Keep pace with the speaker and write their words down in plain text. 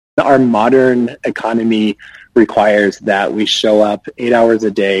Our modern economy requires that we show up 8 hours a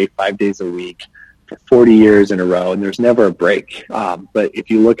day, 5 days a week for 40 years in a row, and there's never a break. But if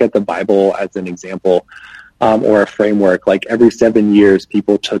you look at the Bible as an example or a framework, like every 7 years,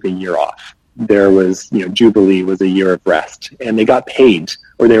 people took a year off. There was, Jubilee was a year of rest, and they got paid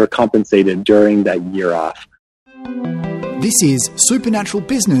or they were compensated during that year off. This is Supernatural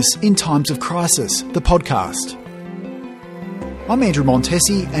Business in Times of Crisis, the podcast. I'm Andrew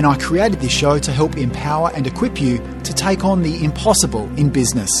Montesi, and I created this show to help empower and equip you to take on the impossible in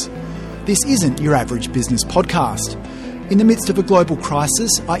business. This isn't your average business podcast. In the midst of a global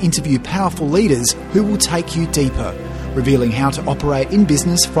crisis, I interview powerful leaders who will take you deeper, revealing how to operate in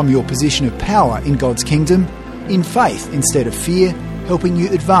business from your position of power in God's kingdom, in faith instead of fear, helping you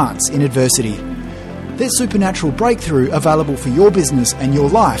advance in adversity. There's supernatural breakthrough available for your business and your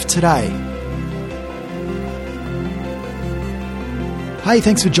life today. Hey,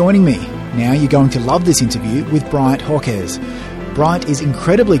 thanks for joining me. Now you're going to love this interview with Bryant Hawkes. Bryant is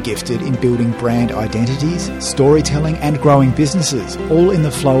incredibly gifted in building brand identities, storytelling and growing businesses, all in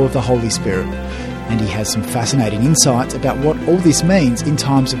the flow of the Holy Spirit. And he has some fascinating insights about what all this means in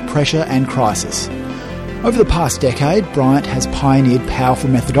times of pressure and crisis. Over the past decade, Bryant has pioneered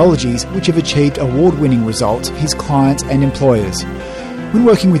powerful methodologies which have achieved award-winning results for his clients and employers. When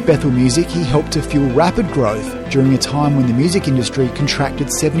working with Bethel Music, he helped to fuel rapid growth during a time when the music industry contracted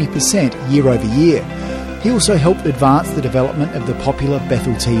 70% year over year. He also helped advance the development of the popular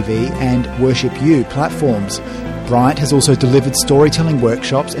Bethel TV and Worship You platforms. Bryant has also delivered storytelling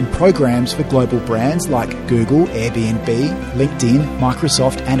workshops and programs for global brands like Google, Airbnb, LinkedIn,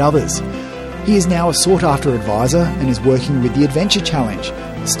 Microsoft and others. He is now a sought-after advisor and is working with the Adventure Challenge,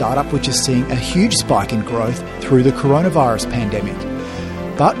 a startup which is seeing a huge spike in growth through the coronavirus pandemic.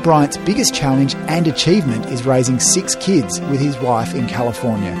 But Bryant's biggest challenge and achievement is raising 6 kids with his wife in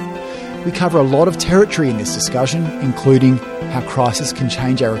California. We cover a lot of territory in this discussion, including how crisis can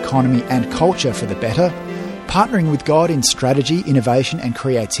change our economy and culture for the better, partnering with God in strategy, innovation and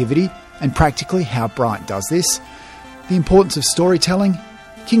creativity, and practically how Bryant does this, the importance of storytelling,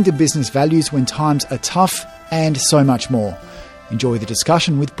 kingdom business values when times are tough, and so much more. Enjoy the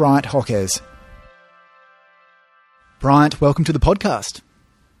discussion with Bryant Hawkes. Bryant, welcome to the podcast.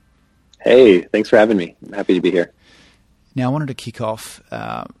 Hey, thanks for having me. I'm happy to be here. Now, I wanted to kick off.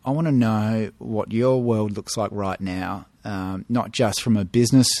 I want to know what your world looks like right now, not just from a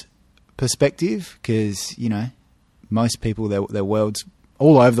business perspective, because, most people, their world's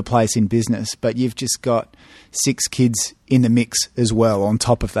all over the place in business, but you've just got 6 kids in the mix as well on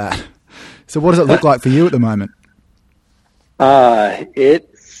top of that. So what does it look like for you at the moment?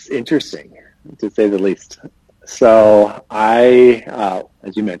 It's interesting, to say the least. So I,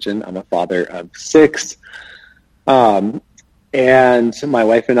 as you mentioned, I'm a father of 6. And my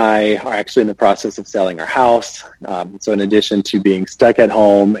wife and I are actually in the process of selling our house. So in addition to being stuck at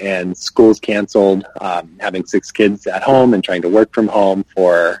home and schools canceled, having 6 kids at home and trying to work from home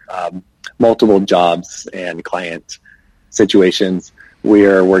for multiple jobs and client situations, we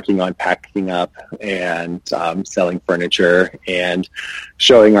are working on packing up and selling furniture and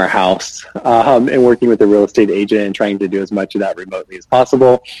showing our house and working with a real estate agent and trying to do as much of that remotely as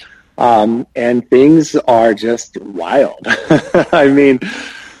possible. And things are just wild. I mean,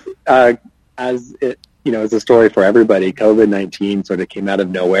 as it, is a story for everybody, COVID-19 sort of came out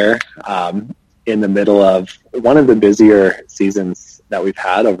of nowhere in the middle of one of the busier seasons that we've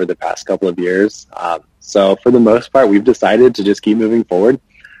had over the past couple of years. So for the most part, we've decided to just keep moving forward.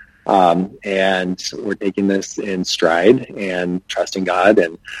 And we're taking this in stride and trusting God.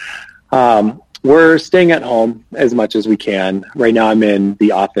 And we're staying at home as much as we can. Right now, I'm in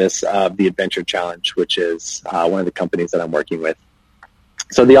the office of the Adventure Challenge, which is one of the companies that I'm working with.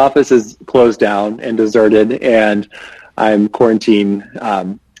 So the office is closed down and deserted, and I'm quarantine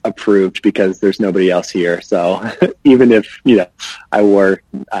approved because there's nobody else here. So even if I were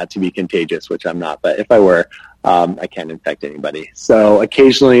to be contagious, which I'm not, but if I were, I can't infect anybody. So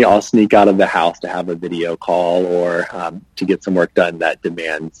occasionally I'll sneak out of the house to have a video call or to get some work done that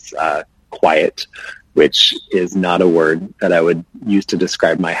demands quiet, which is not a word that I would use to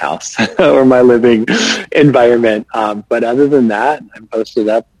describe my house or my living environment. But other than that, I'm posted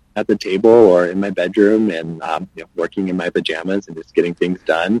up at the table or in my bedroom and working in my pajamas and just getting things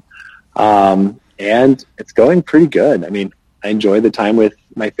done. And it's going pretty good. I mean, I enjoy the time with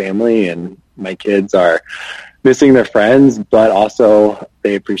my family, and my kids are missing their friends, but also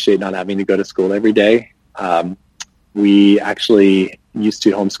they appreciate not having to go to school every day. We actually used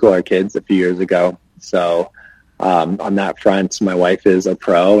to homeschool our kids a few years ago. So on that front, my wife is a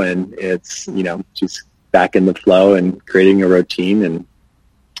pro, and it's, she's back in the flow and creating a routine.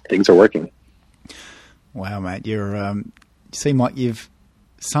 things are working. Wow, mate, you seem like you've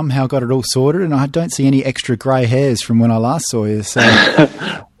somehow got it all sorted, and I don't see any extra grey hairs from when I last saw you. So,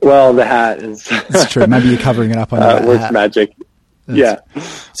 well, the hat is. It's true. Maybe you're covering it up under that works hat. magic. Yeah.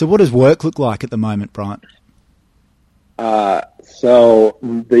 So, what does work look like at the moment, Bryant? So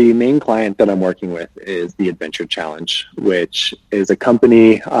the main client that I'm working with is the Adventure Challenge, which is a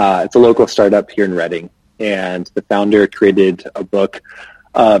company. It's a local startup here in Reading, and the founder created a book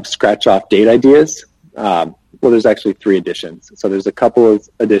of scratch-off date ideas. Well, there's actually 3 editions. So there's a couples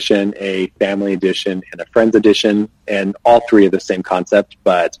edition, a family edition, and a friends edition, and all 3 are the same concept,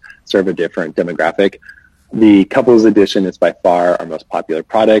 but serve a different demographic. The couples edition is by far our most popular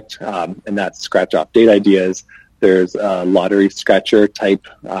product, and that's scratch-off date ideas. There's a lottery scratcher type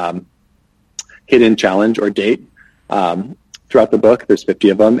hidden challenge or date. Throughout the book, there's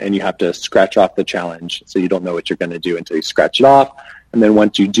 50 of them, and you have to scratch off the challenge. So you don't know what you're going to do until you scratch it off. And then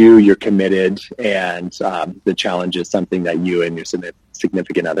once you do, you're committed, and the challenge is something that you and your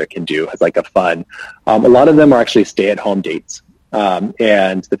significant other can do as like a fun. A lot of them are actually stay-at-home dates,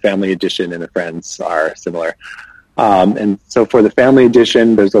 and the family edition and the friends are similar. And so for the family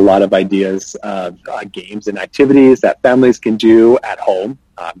edition, there's a lot of ideas of games and activities that families can do at home.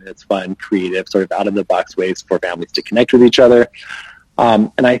 And it's fun, creative, sort of out-of-the-box ways for families to connect with each other.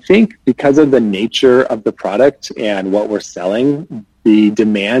 And I think because of the nature of the product and what we're selling, the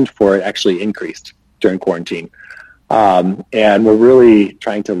demand for it actually increased during quarantine. And we're really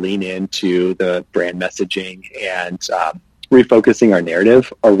trying to lean into the brand messaging and refocusing our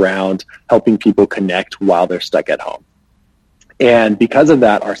narrative around helping people connect while they're stuck at home. And because of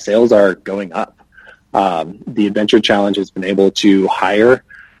that, our sales are going up. The Adventure Challenge has been able to hire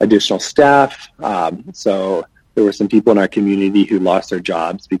additional staff. So there were some people in our community who lost their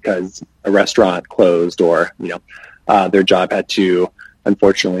jobs because a restaurant closed, or their job had to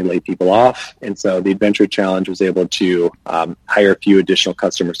unfortunately lay people off. And so the Adventure Challenge was able to hire a few additional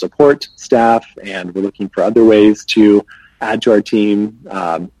customer support staff, and we're looking for other ways to add to our team.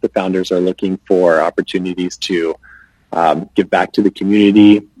 The founders are looking for opportunities to give back to the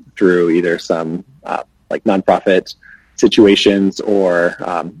community through either some like nonprofit situations, or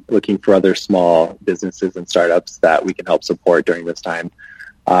looking for other small businesses and startups that we can help support during this time.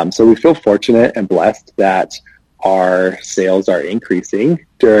 So we feel fortunate and blessed that our sales are increasing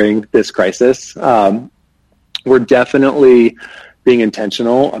during this crisis. We're definitely being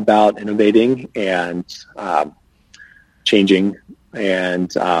intentional about innovating and changing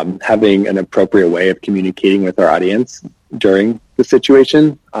and having an appropriate way of communicating with our audience during the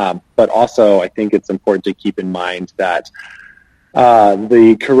situation. But also, I think it's important to keep in mind that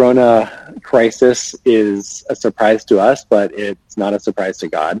the corona crisis is a surprise to us, but it's not a surprise to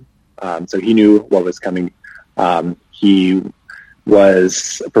God. So he knew what was coming. He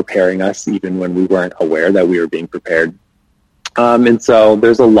was preparing us even when we weren't aware that we were being prepared. And so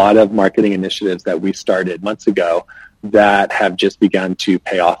there's a lot of marketing initiatives that we started months ago that have just begun to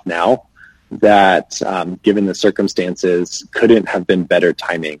pay off now, that given the circumstances couldn't have been better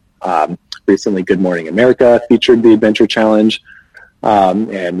timing. Recently, Good Morning America featured the Adventure Challenge,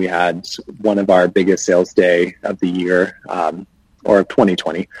 and we had one of our biggest sales day of the year, or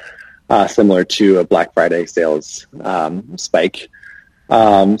 2020, similar to a Black Friday sales spike.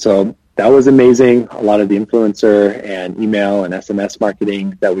 So that was amazing. A lot of the influencer and email and SMS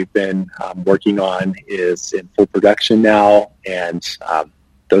marketing that we've been working on is in full production now, and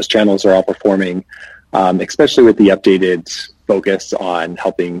those channels are all performing, especially with the updated focus on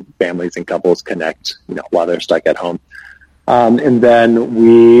helping families and couples connect, while they're stuck at home. And then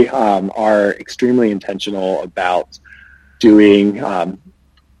we are extremely intentional about using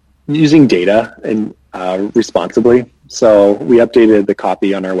data and responsibly. So we updated the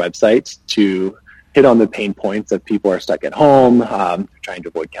copy on our website to hit on the pain points of people are stuck at home, they're trying to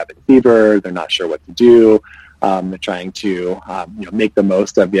avoid cabin fever, they're not sure what to do, they're trying to make the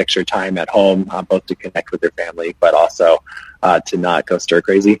most of the extra time at home, both to connect with their family, but also to not go stir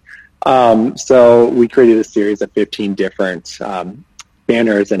crazy. So we created a series of 15 different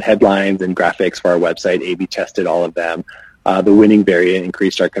banners and headlines and graphics for our website, A/B tested all of them. The winning variant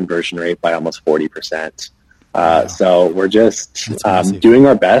increased our conversion rate by almost 40%. Wow. So we're just doing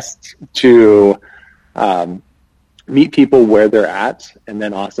our best to meet people where they're at, and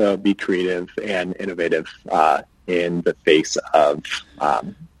then also be creative and innovative in the face of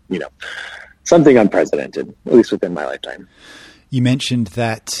something unprecedented, at least within my lifetime. You mentioned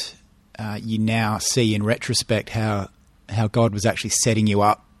that you now see in retrospect how God was actually setting you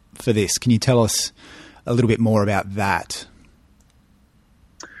up for this. Can you tell us a little bit more about that?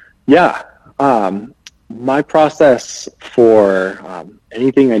 Yeah. My process for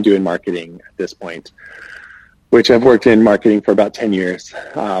anything I do in marketing at this point, which I've worked in marketing for about 10 years,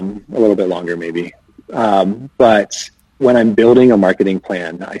 a little bit longer maybe. But when I'm building a marketing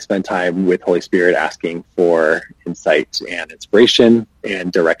plan, I spend time with Holy Spirit asking for insight and inspiration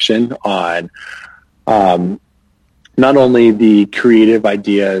and direction on not only the creative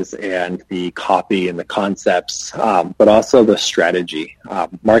ideas and the copy and the concepts, but also the strategy.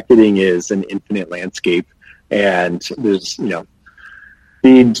 Marketing is an infinite landscape, and there's, the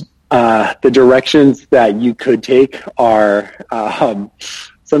directions that you could take are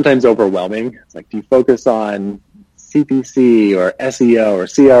sometimes overwhelming. It's like, do you focus on CPC or SEO or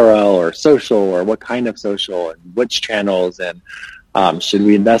CRL or social, or what kind of social and which channels, and should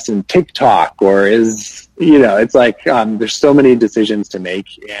we invest in TikTok, or it's like there's so many decisions to make,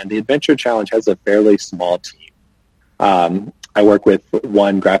 and the Adventure Challenge has a fairly small team. I work with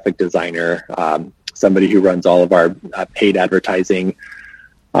one graphic designer, somebody who runs all of our paid advertising,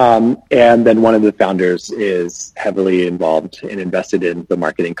 and then one of the founders is heavily involved and invested in the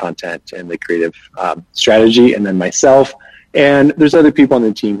marketing content and the creative strategy, and then myself. And there's other people on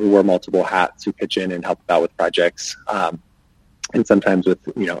the team who wear multiple hats, who pitch in and help out with projects, and sometimes with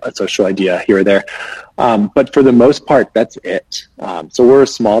a social idea here or there. But for the most part, that's it. So we're a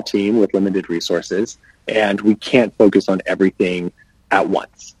small team with limited resources, and we can't focus on everything at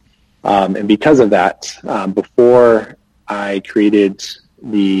once. And because of that, before I created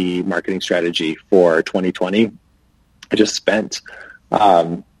the marketing strategy for 2020, I just spent,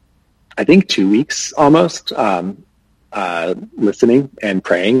 I think 2 weeks almost, listening and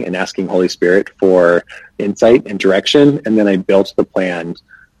praying and asking Holy Spirit for insight and direction. And then I built the plan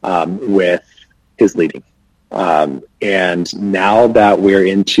with his leading. And now that we're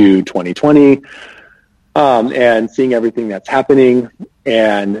into 2020, and seeing everything that's happening,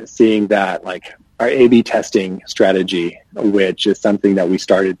 and seeing that like our A/B testing strategy, which is something that we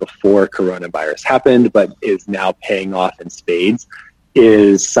started before coronavirus happened, but is now paying off in spades,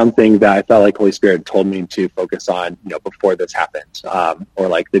 is something that I felt like Holy Spirit told me to focus on, before this happened, or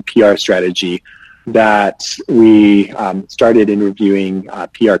like the PR strategy that we started interviewing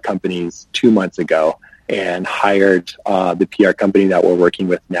PR companies 2 months ago, and hired the PR company that we're working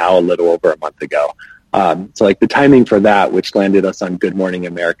with now a little over a month ago. So like the timing for that, which landed us on Good Morning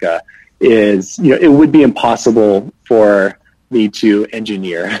America, is, it would be impossible for me to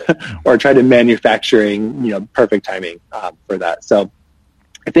engineer or try to manufacturing, perfect timing for that. So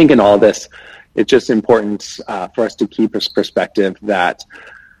I think in all this, it's just important for us to keep this perspective that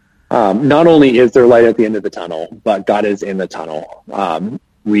not only is there light at the end of the tunnel, but God is in the tunnel.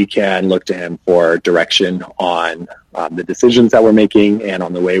 We can look to him for direction on the decisions that we're making, and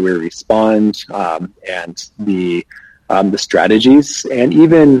on the way we respond, and the strategies. And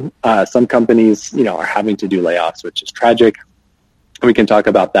even some companies, are having to do layoffs, which is tragic. We can talk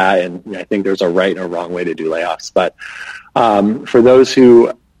about that, and I think there's a right and a wrong way to do layoffs. But for those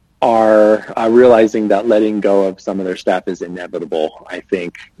who are realizing that letting go of some of their staff is inevitable, I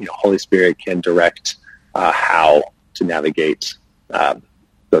think Holy Spirit can direct how to navigate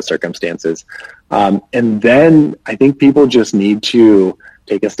those circumstances. And then I think people just need to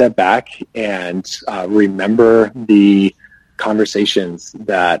take a step back and remember the conversations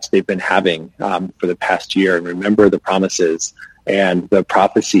that they've been having for the past year, and remember the promises and the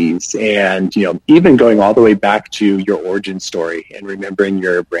prophecies, and even going all the way back to your origin story, and remembering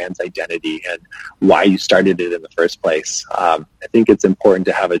your brand's identity and why you started it in the first place. I think it's important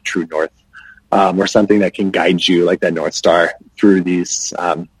to have a true north, or something that can guide you, like that North Star, through these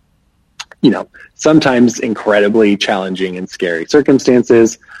sometimes incredibly challenging and scary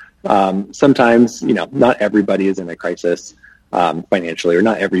circumstances. Sometimes not everybody is in a crisis financially, or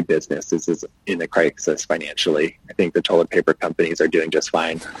not every business is in a crisis financially. I think the toilet paper companies are doing just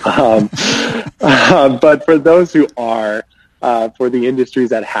fine. But for those who are, for the industries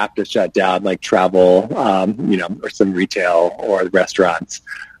that have to shut down, like travel, or some retail or restaurants,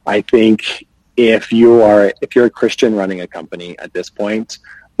 I think if you're a Christian running a company at this point,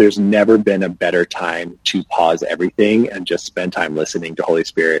 there's never been a better time to pause everything and just spend time listening to Holy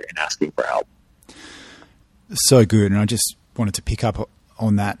Spirit and asking for help. So good. And I just wanted to pick up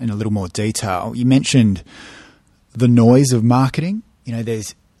on that in a little more detail. You mentioned the noise of marketing.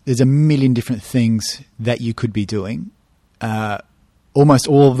 There's a million different things that you could be doing. Almost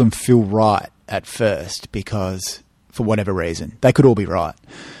all of them feel right at first, because for whatever reason, they could all be right.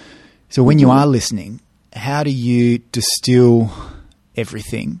 So when you are listening, how do you distill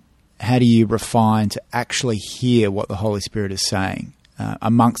everything? How do you refine to actually hear what the Holy Spirit is saying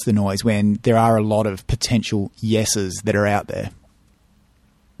amongst the noise, when there are a lot of potential yeses that are out there?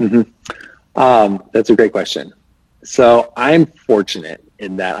 Mm-hmm. That's a great question. So I'm fortunate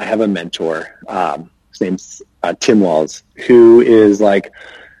in that I have a mentor. His name's Tim Walls, who is like,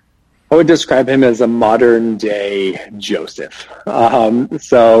 I would describe him as a modern day Joseph.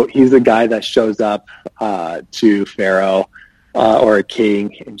 So he's a guy that shows up to Pharaoh or a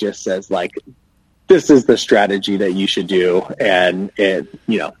king and just says like, this is the strategy that you should do. And it,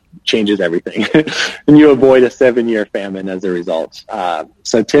 changes everything. And you avoid a 7-year famine as a result.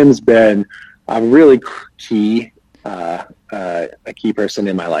 So Tim's been a really key, a key person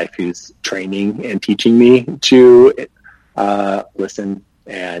in my life who's training and teaching me to listen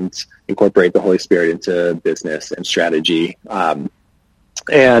and incorporate the Holy Spirit into business and strategy.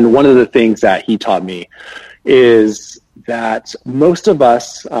 And one of the things that he taught me is that most of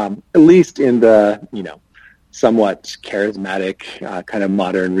us, at least in the, somewhat charismatic kind of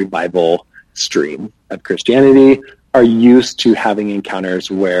modern revival stream of Christianity, are used to having encounters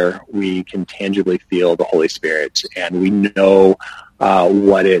where we can tangibly feel the Holy Spirit and we know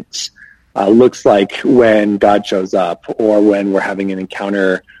what it looks like when God shows up, or when we're having an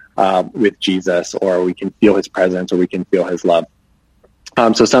encounter with Jesus, or we can feel his presence, or we can feel his love.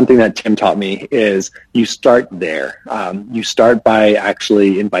 So something that Tim taught me is you start there. You start by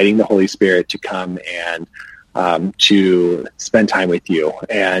actually inviting the Holy Spirit to come and to spend time with you,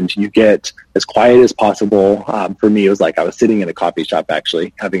 and you get as quiet as possible. For me, it was like I was sitting in a coffee shop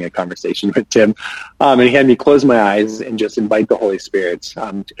actually having a conversation with Tim, and he had me close my eyes and just invite the Holy Spirit to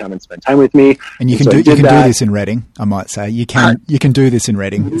come and spend time with me. And you can do this in Reading, I might say. You can do this in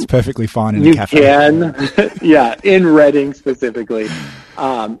Reading. It's perfectly fine in a cafe. You can, yeah, in Reading specifically.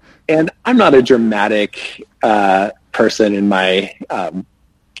 And I'm not a dramatic person in my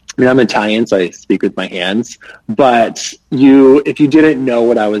I'm Italian, so I speak with my hands, but if you didn't know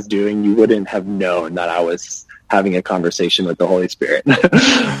what I was doing, you wouldn't have known that I was having a conversation with the Holy Spirit.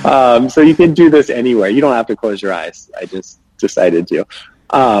 So you can do this anywhere. You don't have to close your eyes. I just decided to.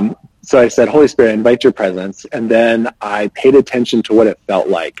 So I said, Holy Spirit, invite your presence. And then I paid attention to what it felt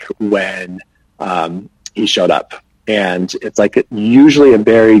like when he showed up. And it's like usually a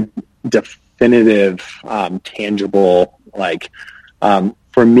very definitive, tangible,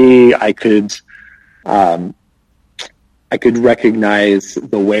 for me, I could recognize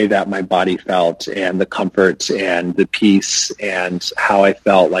the way that my body felt, and the comfort and the peace, and how I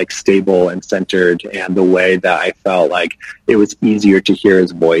felt like stable and centered, and the way that I felt like it was easier to hear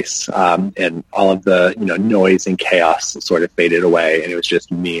his voice, and all of the noise and chaos sort of faded away, and it was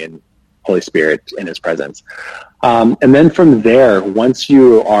just me and Holy Spirit in his presence. And then from there, once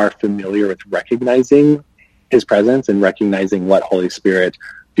you are familiar with recognizing his presence and recognizing what Holy Spirit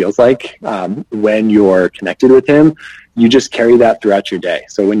feels like when you're connected with him, you just carry that throughout your day.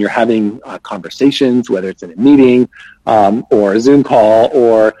 So when you're having conversations, whether it's in a meeting or a Zoom call,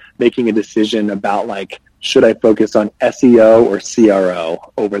 or making a decision about should I focus on SEO or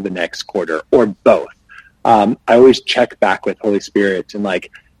CRO over the next quarter, or both, I always check back with Holy Spirit and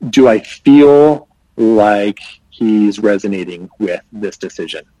do I feel like he's resonating with this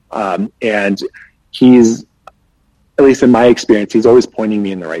decision? And he's, at least in my experience, he's always pointing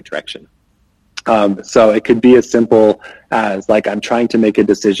me in the right direction. So it could be as simple as I'm trying to make a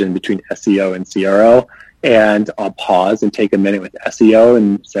decision between SEO and CRO, and I'll pause and take a minute with SEO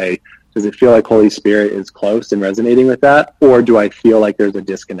and say, does it feel like Holy Spirit is close and resonating with that? Or do I feel like there's a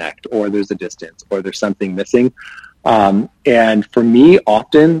disconnect, or there's a distance, or there's something missing? And for me,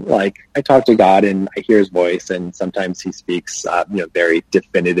 often, I talk to God and I hear his voice, and sometimes he speaks, very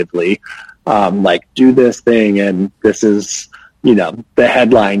definitively, do this thing, and this is, the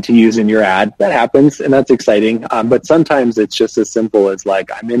headline to use in your ad. That happens, and that's exciting. But sometimes it's just as simple as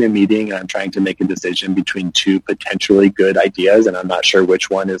I'm in a meeting and I'm trying to make a decision between two potentially good ideas, and I'm not sure which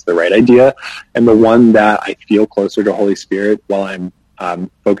one is the right idea. And the one that I feel closer to Holy Spirit while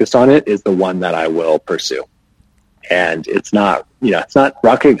I'm focused on it is the one that I will pursue. And it's not, it's not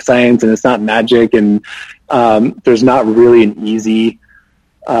rocket science, and it's not magic, and there's not really an easy,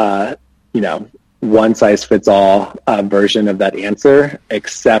 one size fits all version of that answer,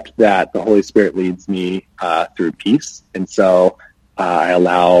 except that the Holy Spirit leads me through peace. And so I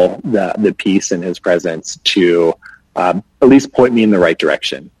allow the peace in his presence to at least point me in the right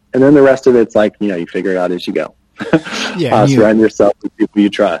direction. And then the rest of it's you figure it out as you go. Yeah, surround yourself with people you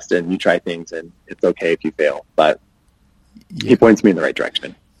trust, and you try things, and it's okay if you fail, but he points me in the right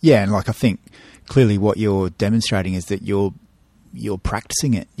direction. Yeah. And I think clearly what you're demonstrating is that you're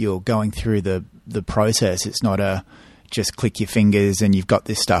practicing it. You're going through the process. It's not just click your fingers and you've got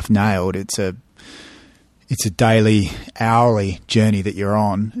this stuff nailed. It's a daily, hourly journey that you're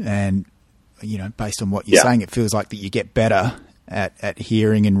on. And, based on what you're saying, it feels like that you get better at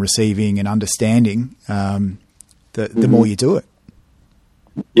hearing and receiving and understanding, the more you do it.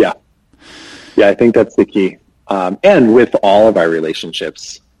 Yeah. Yeah, I think that's the key. And with all of our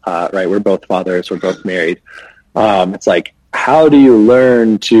relationships, right, we're both fathers, we're both married. It's like, how do you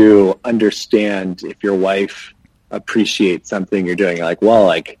learn to understand if your wife appreciates something you're doing? You're like, well,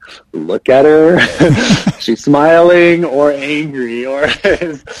 like, look at her. She's smiling or angry, or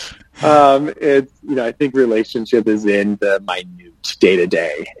it's, I think relationship is in the minute day to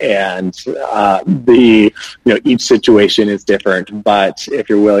day, and each situation is different. But if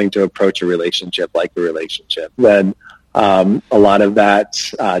you're willing to approach a relationship like a relationship, then a lot of that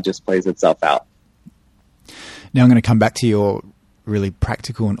just plays itself out. Now I'm going to come back to your really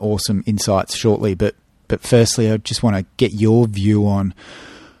practical and awesome insights shortly, but firstly, I just want to get your view on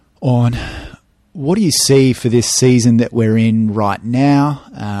what do you see for this season that we're in right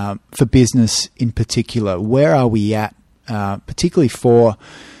now, for business in particular? Where are we at, particularly for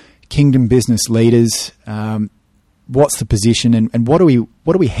Kingdom business leaders? What's the position, and what are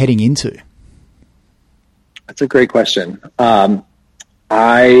we heading into? That's a great question.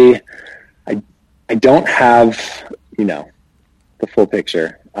 I don't have, the full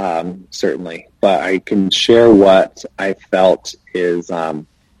picture, certainly, but I can share what I felt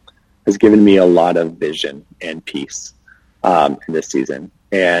has given me a lot of vision and peace in this season.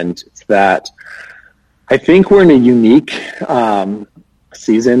 And it's that I think we're in a unique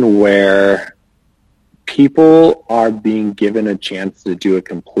season where people are being given a chance to do a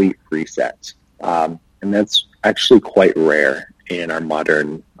complete reset. And that's actually quite rare in our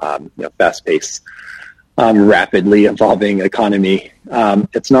modern, fast-paced, rapidly evolving economy.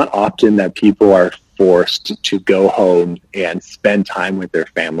 It's not often that people are forced to go home and spend time with their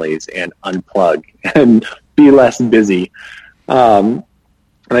families and unplug and be less busy. And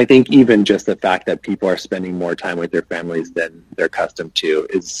I think even just the fact that people are spending more time with their families than they're accustomed to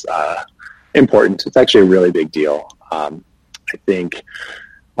is important. It's actually a really big deal. I think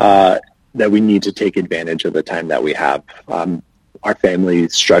that we need to take advantage of the time that we have. Our family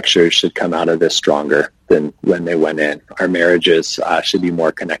structures should come out of this stronger than when they went in. Our marriages should be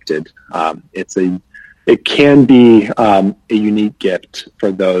more connected. It can be a unique gift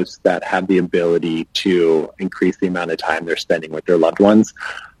for those that have the ability to increase the amount of time they're spending with their loved ones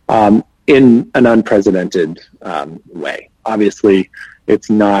in an unprecedented way. Obviously, it's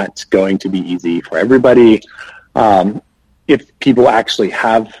not going to be easy for everybody. If people actually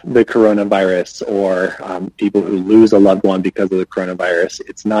have the coronavirus, or people who lose a loved one because of the coronavirus,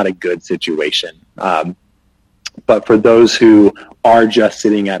 it's not a good situation. But for those who are just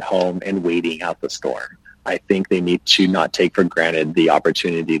sitting at home and waiting out the storm, I think they need to not take for granted the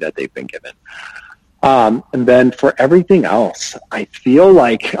opportunity that they've been given. And then for everything else, I feel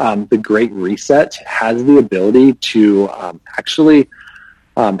like the Great Reset has the ability to actually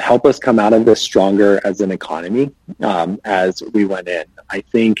help us come out of this stronger as an economy as we went in. I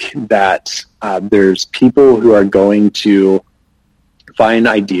think that there's people who are going to find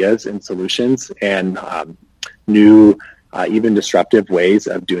ideas and solutions and new, even disruptive ways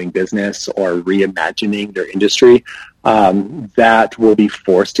of doing business or reimagining their industry that will be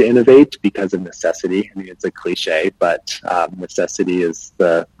forced to innovate because of necessity. I mean, it's a cliche, but necessity is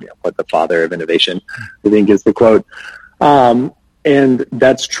what the father of innovation, I think, is the quote. And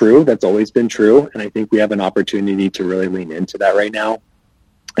that's true. That's always been true. And I think we have an opportunity to really lean into that right now.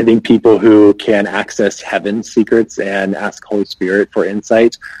 I think people who can access heaven's secrets and ask Holy Spirit for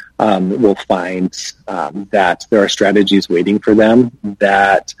insight will find that there are strategies waiting for them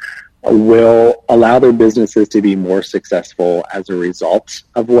that will allow their businesses to be more successful as a result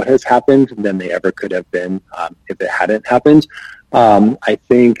of what has happened than they ever could have been if it hadn't happened. I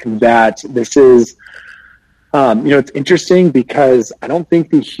think that this is, it's interesting because I don't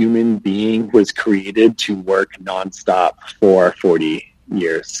think the human being was created to work nonstop for 40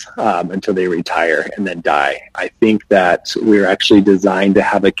 years until they retire and then die. I think that we're actually designed to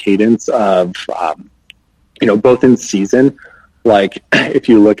have a cadence of, both in season. Like if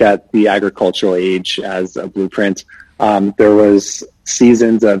you look at the agricultural age as a blueprint, there was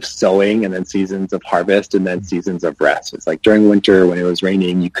seasons of sowing and then seasons of harvest and then seasons of rest. It's like during winter when it was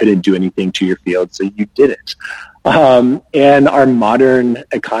raining, you couldn't do anything to your field, so you didn't. And our modern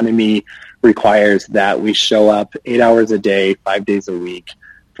economy requires that we show up 8 hours a day, 5 days a week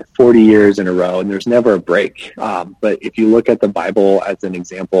for 40 years in a row, and there's never a break. But if you look at the Bible as an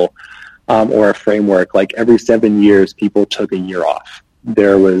example or a framework, like every 7 years, people took a year off.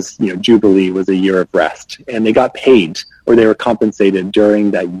 There was, Jubilee was a year of rest, and they got paid or they were compensated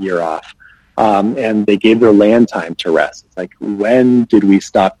during that year off. and they gave their land time to rest. It's like, when did we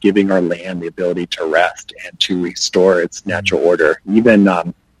stop giving our land the ability to rest and to restore its natural order? Even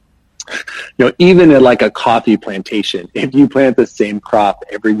even in like a coffee plantation, if you plant the same crop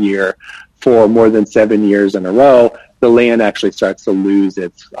every year for more than 7 years in a row, the land actually starts to lose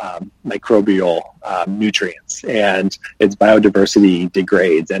its microbial nutrients, and its biodiversity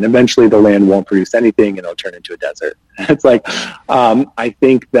degrades, and eventually the land won't produce anything and it'll turn into a desert. It's like, I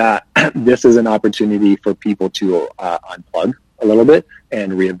think that this is an opportunity for people to unplug a little bit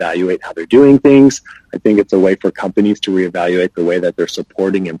and reevaluate how they're doing things. I think it's a way for companies to reevaluate the way that they're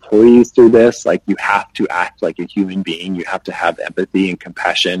supporting employees through this. Like, you have to act like a human being. You have to have empathy and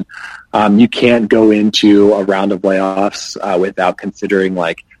compassion. You can't go into a round of layoffs without considering,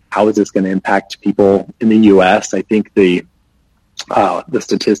 like, how is this going to impact people in the U.S.? I think the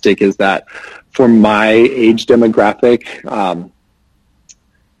statistic is that for my age demographic,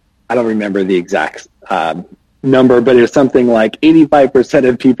 I don't remember the exact number, but it's something like 85%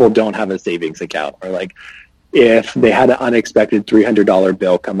 of people don't have a savings account, or like if they had an unexpected $300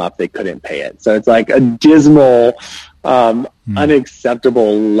 bill come up, they couldn't pay it. So it's like a dismal,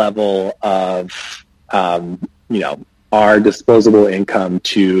 unacceptable level of, our disposable income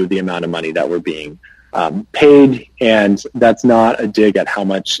to the amount of money that we're being paid. And that's not a dig at how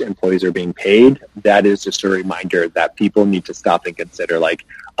much employees are being paid. That is just a reminder that people need to stop and consider, like,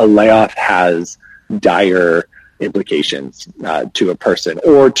 a layoff has dire implications to a person,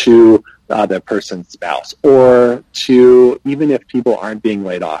 or to the person's spouse, or to, even if people aren't being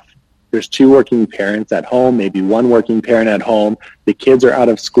laid off, there's 2 working parents at home, maybe 1 working parent at home, the kids are out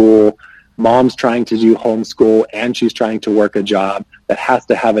of school, mom's trying to do homeschool and she's trying to work a job. That has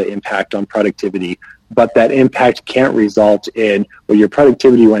to have an impact on productivity, but that impact can't result in, well, your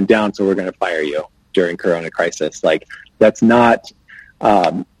productivity went down, so we're going to fire you during Corona crisis. Like, that's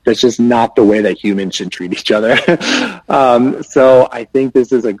just not the way that humans should treat each other. So I think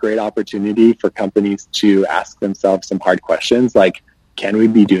this is a great opportunity for companies to ask themselves some hard questions, like, can we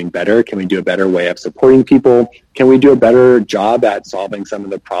be doing better? Can we do a better way of supporting people? Can we do a better job at solving some of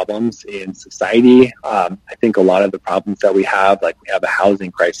the problems in society? I think a lot of the problems that we have, like, we have a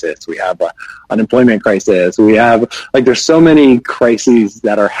housing crisis, we have an unemployment crisis, we have, like, there's so many crises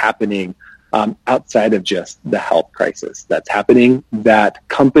that are happening outside of just the health crisis that's happening, that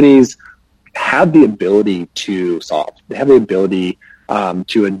companies have the ability to solve. They have the ability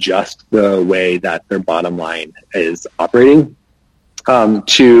to adjust the way that their bottom line is operating,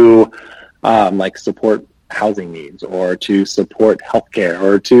 to support housing needs, or to support healthcare,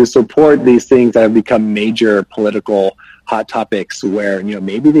 or to support these things that have become major political hot topics where,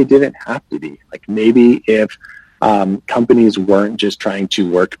 maybe they didn't have to be. Like, maybe if companies weren't just trying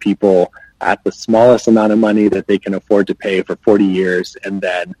to work people at the smallest amount of money that they can afford to pay for 40 years and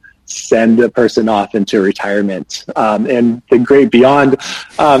then send a person off into retirement and the great beyond,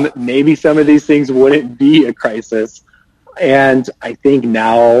 maybe some of these things wouldn't be a crisis. And I think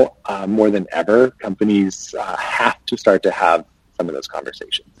now more than ever, companies have to start to have some of those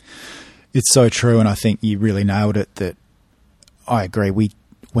conversations. It's so true. And I think you really nailed it, that I agree.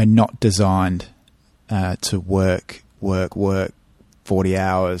 We're not designed to work 40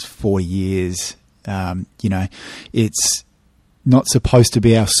 hours, 4 years. It's not supposed to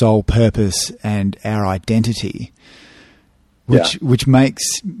be our sole purpose and our identity, which makes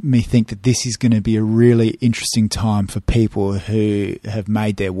me think that this is going to be a really interesting time for people who have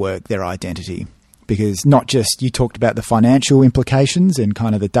made their work their identity. Because not just, you talked about the financial implications and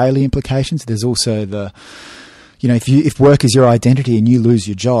kind of the daily implications, there's also the, if work is your identity and you lose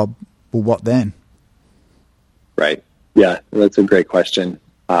your job, well, what then? Right. Yeah, that's a great question.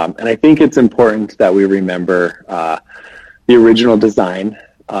 And I think it's important that we remember the original design.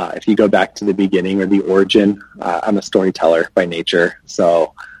 If you go back to the beginning or the origin, I'm a storyteller by nature,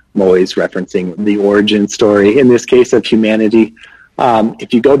 so I'm always referencing the origin story, in this case of humanity.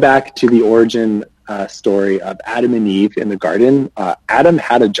 If you go back to the origin story of Adam and Eve in the garden, Adam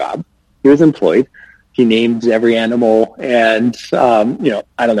had a job. He was employed. He named every animal and,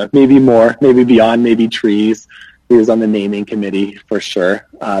 I don't know, maybe more, maybe beyond, maybe trees. He was on the naming committee for sure.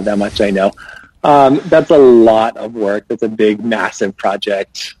 That much I know. That's a lot of work. That's a big, massive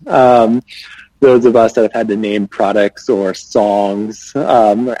project. Those of us that have had to name products or songs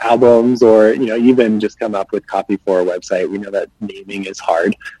or albums, or even just come up with copy for a website, we know that naming is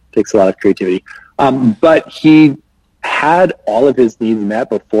hard. It takes a lot of creativity. But he had all of his needs met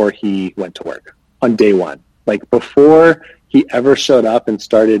before he went to work on day one. Like, before he ever showed up and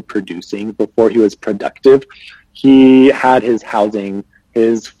started producing, before he was productive, he had his housing,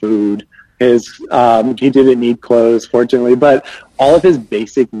 his food, He didn't need clothes, fortunately, but all of his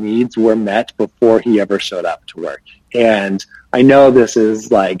basic needs were met before he ever showed up to work. And I know this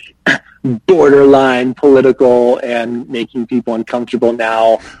is like borderline political and making people uncomfortable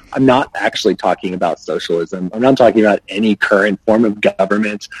now. I'm not actually talking about socialism. I'm not talking about any current form of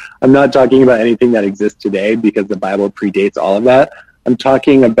government. I'm not talking about anything that exists today, because the Bible predates all of that. I'm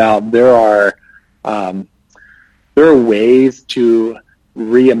talking about there are ways to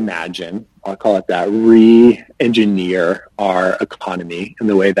reimagine, I'll call it that, re-engineer our economy in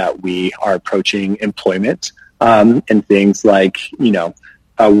the way that we are approaching employment, and things like,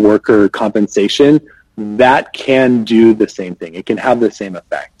 worker compensation. That can do the same thing. It can have the same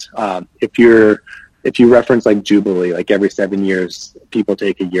effect. If you reference like Jubilee, like every 7 years, people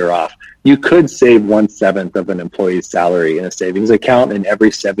take a year off, you could save 1/7 of an employee's salary in a savings account, and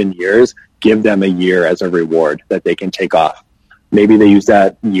every 7 years, give them a year as a reward that they can take off. Maybe they use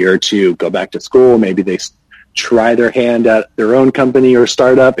that year to go back to school. Maybe they try their hand at their own company or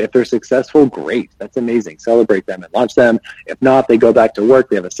startup. If they're successful, great. That's amazing. Celebrate them and launch them. If not, they go back to work.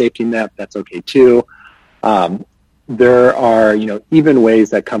 They have a safety net. That's okay too. There are, even ways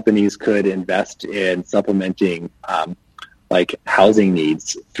that companies could invest in supplementing, like housing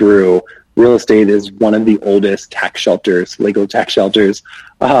needs through real estate. Is one of the oldest tax shelters, legal tax shelters,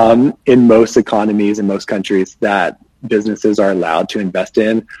 in most economies, in most countries, that businesses are allowed to invest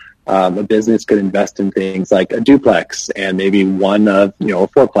in. A business could invest in things like a duplex and maybe one of,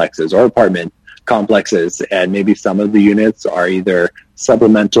 fourplexes or apartment complexes. And maybe some of the units are either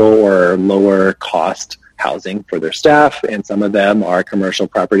supplemental or lower cost housing for their staff. And some of them are commercial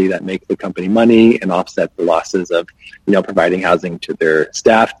property that make the company money and offset the losses of, providing housing to their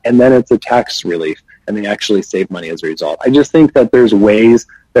staff. And then it's a tax relief, and they actually save money as a result. I just think that there's ways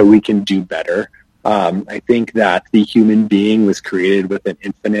that we can do better. I think that the human being was created with an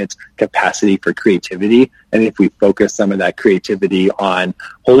infinite capacity for creativity. And if we focus some of that creativity on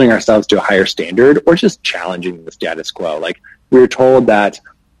holding ourselves to a higher standard or just challenging the status quo, like we're told that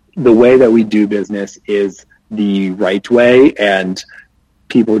the way that we do business is the right way, and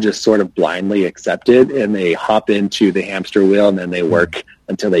people just sort of blindly accept it, and they hop into the hamster wheel and then they work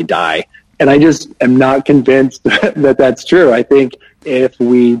until they die. And I just am not convinced that that's true. I think if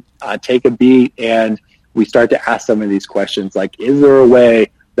we take a beat and we start to ask some of these questions, like, is there a way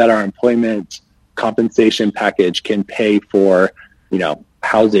that our employment compensation package can pay for,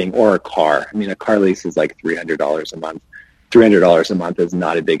 housing or a car? I mean, a car lease is like $300 a month. $300 a month is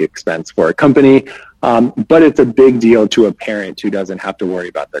not a big expense for a company, but it's a big deal to a parent who doesn't have to worry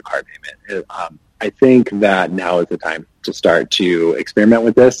about their car payment. I think that now is the time to start to experiment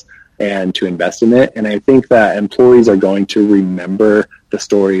with this and to invest in it. And I think that employees are going to remember the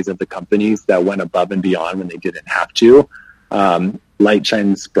stories of the companies that went above and beyond when they didn't have to. Light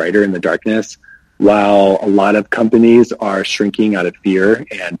shines brighter in the darkness. While a lot of companies are shrinking out of fear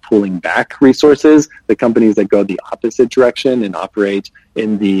and pulling back resources, the companies that go the opposite direction and operate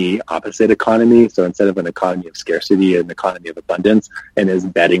in the opposite economy, so instead of an economy of scarcity, an economy of abundance, and is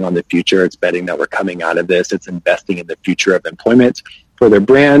betting on the future, it's betting that we're coming out of this, it's investing in the future of employment for their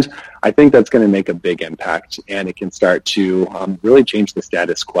brand, I think that's going to make a big impact, and it can start to really change the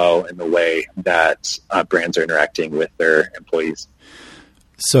status quo in the way that brands are interacting with their employees.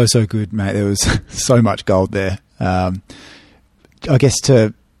 So good, mate. There was so much gold there. I guess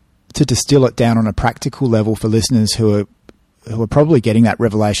to distill it down on a practical level for listeners who are probably getting that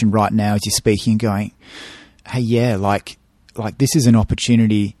revelation right now as you're speaking and going, hey, yeah, like this is an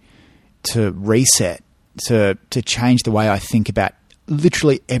opportunity to reset, to change the way I think about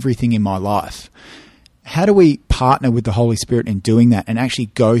literally everything in my life. How do we partner with the Holy Spirit in doing that and actually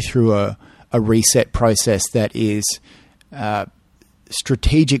go through a reset process that is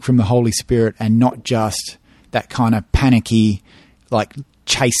strategic from the Holy Spirit and not just that kind of panicky, like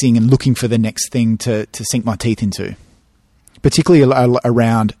chasing and looking for the next thing to sink my teeth into, particularly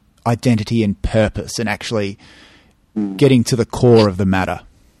around identity and purpose and actually getting to the core of the matter?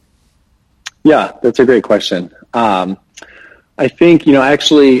 Yeah, that's a great question. I think,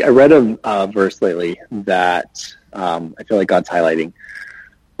 I read a verse lately that I feel like God's highlighting.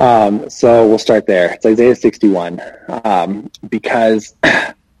 So we'll start there. It's Isaiah 61, because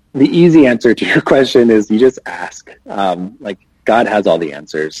the easy answer to your question is you just ask. God has all the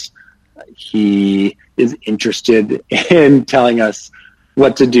answers. He is interested in telling us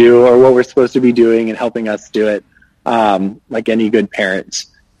what to do or what we're supposed to be doing and helping us do it. Like any good parent,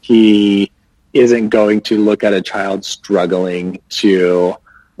 he isn't going to look at a child struggling to,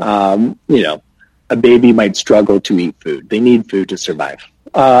 a baby might struggle to eat food. They need food to survive.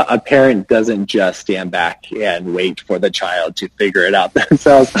 a parent doesn't just stand back and wait for the child to figure it out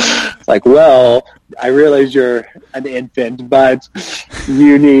themselves. It's like, well, I realize you're an infant, but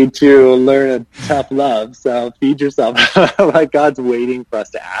you need to learn a tough love. So feed yourself. Like, God's waiting for us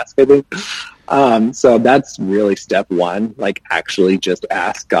to ask, I think. So that's really step one. Like, actually just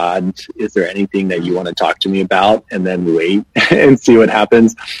ask God, is there anything that you want to talk to me about? And then wait and see what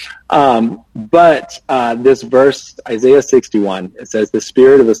happens. But this verse, Isaiah 61, it says, the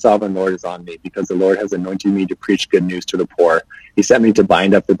Spirit of the Sovereign Lord is on me, because the Lord has anointed me to preach good news to the poor. He sent me to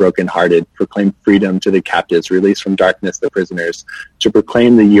bind up the brokenhearted, proclaim freedom to the captives, release from darkness the prisoners, to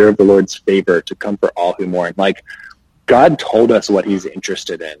proclaim the year of the Lord's favor, to comfort all who mourn. Like, God told us what he's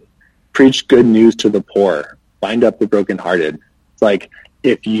interested in. Preach good news to the poor, bind up the brokenhearted. It's like,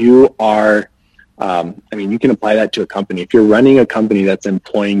 if you are, you can apply that to a company. If you're running a company that's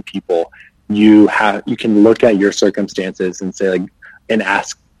employing people, you can look at your circumstances and say, like, and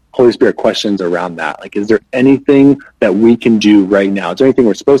ask Holy Spirit questions around that. Like, is there anything that we can do right now? Is there anything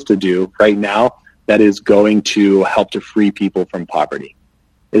we're supposed to do right now that is going to help to free people from poverty?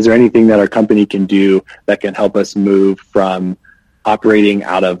 Is there anything that our company can do that can help us move from operating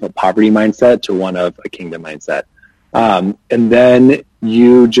out of a poverty mindset to one of a kingdom mindset? And then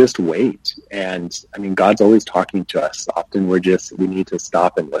you just wait. And God's always talking to us. Often we need to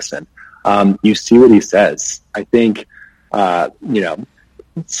stop and listen. You see what he says. I think,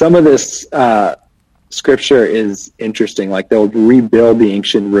 some of this scripture is interesting. Like, they'll rebuild the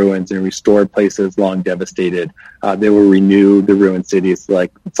ancient ruins and restore places long devastated. They will renew the ruined cities.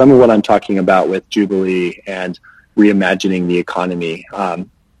 Like, some of what I'm talking about with Jubilee and reimagining the economy.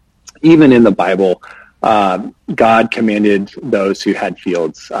 Even in the Bible, God commanded those who had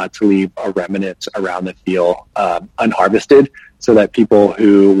fields to leave a remnant around the field unharvested, so that people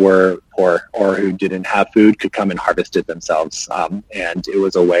who were poor or who didn't have food could come and harvest it themselves. And it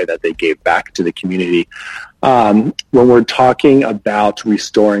was a way that they gave back to the community. When we're talking about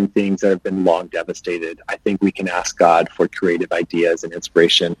restoring things that have been long devastated, I think we can ask God for creative ideas and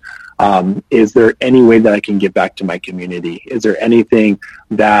inspiration. Is there any way that I can give back to my community? Is there anything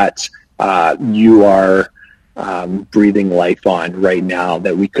that you are breathing life on right now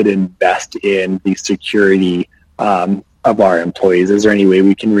that we could invest in the security of our employees? Is there any way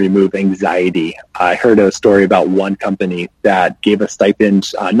we can remove anxiety? I heard a story about one company that gave a stipend,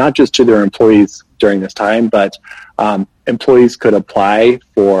 not just to their employees during this time, but employees could apply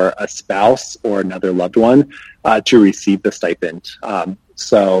for a spouse or another loved one to receive the stipend.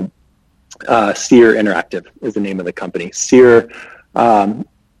 Sear Interactive is the name of the company. Sear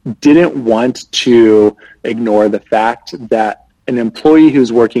didn't want to ignore the fact that an employee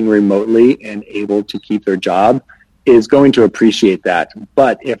who's working remotely and able to keep their job is going to appreciate that.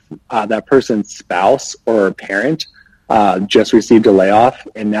 But if that person's spouse or parent just received a layoff,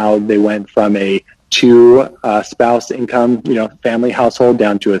 and now they went from a two spouse income, family household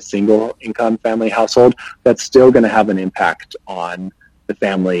down to a single income family household, that's still going to have an impact on the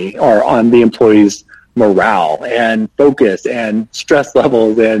family or on the employee's morale and focus and stress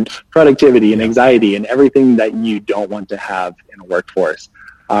levels and productivity and anxiety and everything that you don't want to have in a workforce.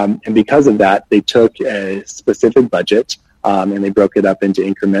 And because of that, they took a specific budget and they broke it up into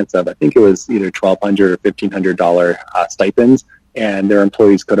increments of, I think it was either $1,200 or $1,500 stipends, and their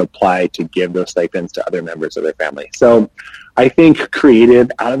employees could apply to give those stipends to other members of their family. So I think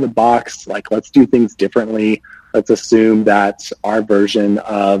creative, out of the box, like, let's do things differently. Let's assume that our version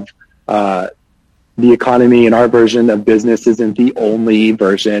of the economy and our version of business isn't the only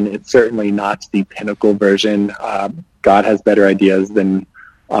version. It's certainly not the pinnacle version. God has better ideas than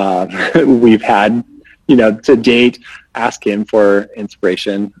we've had, to date. Ask him for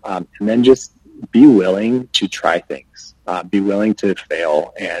inspiration, and then just be willing to try things, be willing to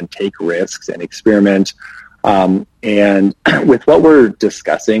fail and take risks and experiment. And with what we're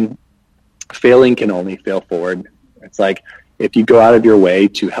discussing, failing can only fail forward. It's like, if you go out of your way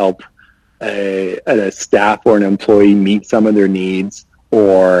to help a staff or an employee meet some of their needs,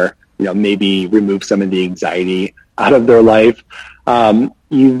 or maybe remove some of the anxiety out of their life,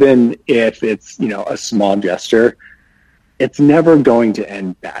 even if it's a small gesture, it's never going to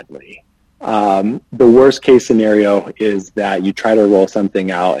end badly. The worst case scenario is that you try to roll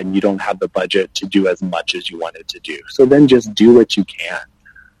something out and you don't have the budget to do as much as you wanted to do. So then just do what you can.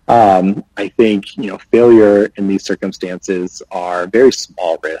 I think failure in these circumstances are very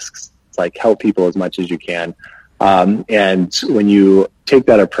small risks. It's like, help people as much as you can. And when you take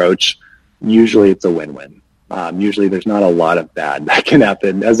that approach, usually it's a win-win. Usually there's not a lot of bad that can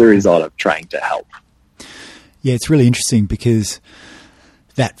happen as a result of trying to help. Yeah, it's really interesting because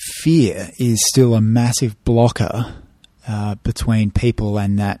that fear is still a massive blocker between people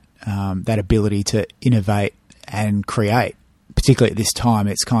and that ability to innovate and create. Particularly at this time,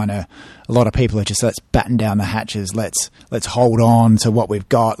 it's kind of a lot of people are just, let's batten down the hatches, let's hold on to what we've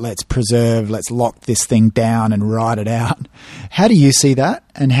got, let's preserve, let's lock this thing down and ride it out. How do you see that?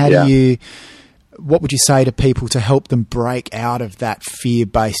 And what would you say to people to help them break out of that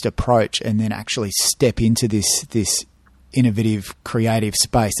fear-based approach and then actually step into this innovative, creative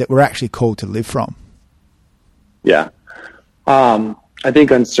space that we're actually called to live from? Yeah. I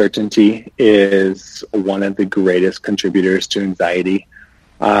think uncertainty is one of the greatest contributors to anxiety.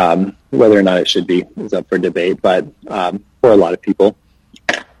 Whether or not it should be is up for debate, but for a lot of people,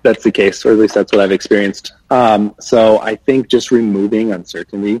 that's the case, or at least that's what I've experienced. So I think just removing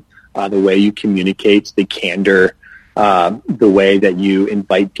uncertainty, the way you communicate, the candor, the way that you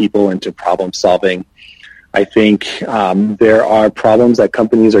invite people into problem solving. I think there are problems that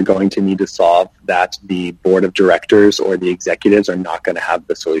companies are going to need to solve that the board of directors or the executives are not going to have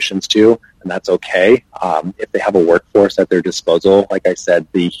the solutions to, and that's okay. If they have a workforce at their disposal, like I said,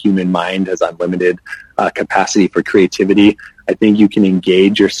 the human mind has unlimited capacity for creativity. I think you can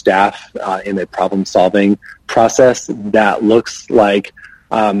engage your staff in a problem-solving process that looks like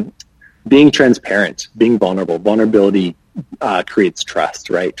being transparent, being vulnerable. Vulnerability creates trust,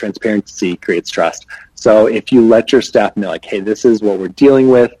 right? Transparency creates trust. So if you let your staff know, like, hey, this is what we're dealing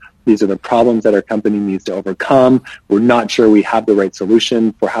with, these are the problems that our company needs to overcome. We're not sure we have the right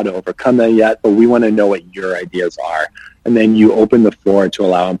solution for how to overcome that yet, but we want to know what your ideas are. And then you open the floor to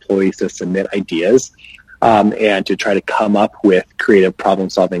allow employees to submit ideas and to try to come up with creative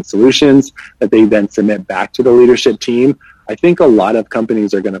problem-solving solutions that they then submit back to the leadership team. I think a lot of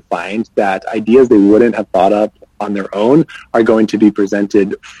companies are going to find that ideas they wouldn't have thought of on their own are going to be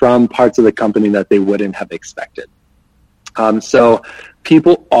presented from parts of the company that they wouldn't have expected. So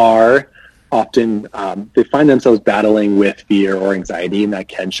people are often, they find themselves battling with fear or anxiety, and that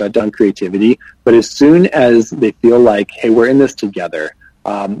can shut down creativity. But as soon as they feel like, hey, we're in this together,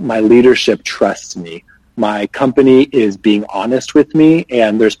 my leadership trusts me, my company is being honest with me,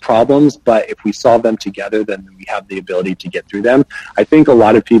 and there's problems, but if we solve them together, then we have the ability to get through them. I think a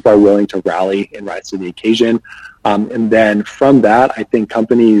lot of people are willing to rally and rise to the occasion. And then from that, I think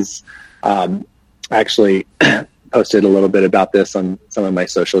companies actually posted a little bit about this on some of my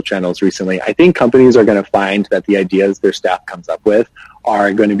social channels recently. I think companies are going to find that the ideas their staff comes up with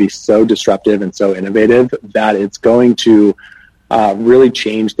are going to be so disruptive and so innovative that it's going to really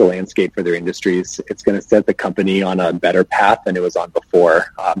change the landscape for their industries. It's going to set the company on a better path than it was on before.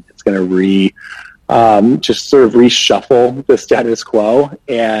 It's going to just sort of reshuffle the status quo.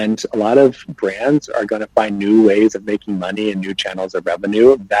 And a lot of brands are going to find new ways of making money and new channels of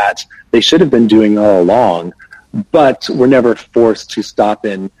revenue that they should have been doing all along, but were never forced to stop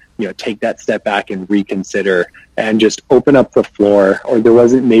and take that step back and reconsider and just open up the floor. Or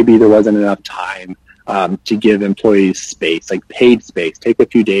maybe there wasn't enough time to give employees space, like paid space, take a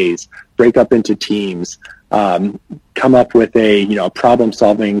few days, break up into teams, come up with a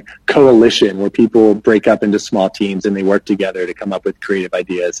problem-solving coalition where people break up into small teams and they work together to come up with creative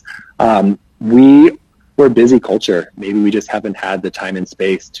ideas. We're a busy culture. Maybe we just haven't had the time and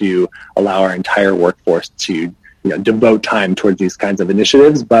space to allow our entire workforce to devote time towards these kinds of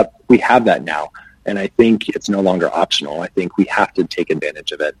initiatives, but we have that now. And I think it's no longer optional. I think we have to take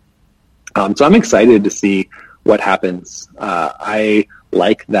advantage of it. So I'm excited to see what happens. I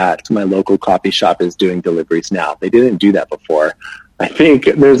like that my local coffee shop is doing deliveries now. They didn't do that before. I think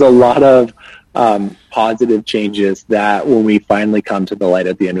there's a lot of positive changes that when we finally come to the light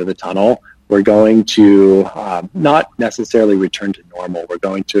at the end of the tunnel, we're going to not necessarily return to normal.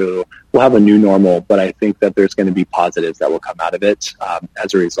 We'll have a new normal, but I think that there's going to be positives that will come out of it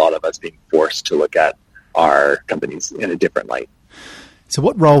as a result of us being forced to look at our companies in a different light. So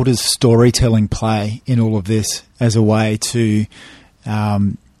what role does storytelling play in all of this as a way to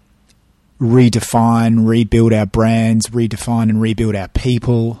redefine, rebuild our brands, redefine and rebuild our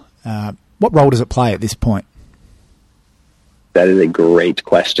people? What role does it play at this point? That is a great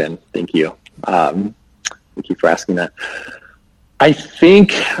question. Thank you. Thank you for asking that. I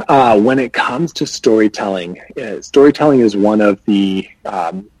think when it comes to storytelling, storytelling is one of the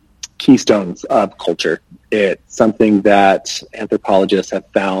keystones of culture. It's something that anthropologists have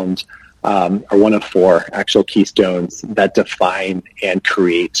found are one of four actual keystones that define and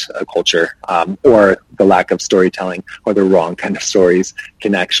create a culture, or the lack of storytelling or the wrong kind of stories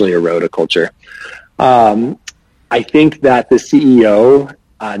can actually erode a culture. I think that the CEO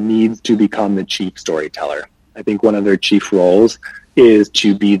needs to become the chief storyteller. I think one of their chief roles is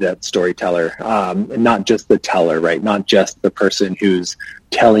to be that storyteller, and not just the teller, right? Not just the person who's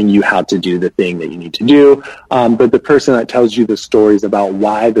telling you how to do the thing that you need to do, but the person that tells you the stories about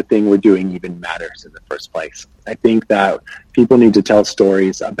why the thing we're doing even matters in the first place. I think that people need to tell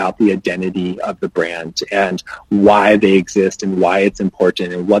stories about the identity of the brand and why they exist and why it's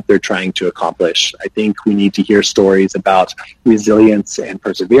important and what they're trying to accomplish. I think we need to hear stories about resilience and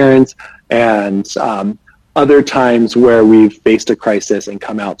perseverance and other times where we've faced a crisis and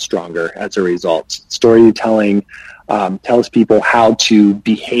come out stronger as a result. Storytelling tells people how to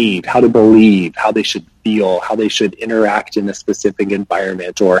behave, how to believe, how they should feel, how they should interact in a specific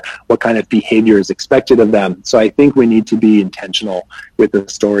environment, or what kind of behavior is expected of them. So I think we need to be intentional with the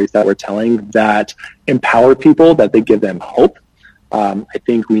stories that we're telling that empower people, that they give them hope. I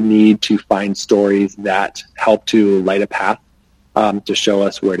think we need to find stories that help to light a path, to show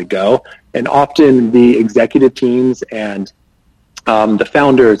us where to go. And often the executive teams and the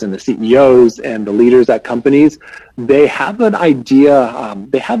founders and the CEOs and the leaders at companies, they have an idea,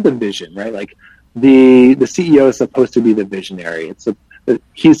 they have the vision, right? Like the CEO is supposed to be the visionary.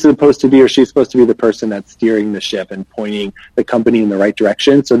 He's supposed to be, or she's supposed to be, the person that's steering the ship and pointing the company in the right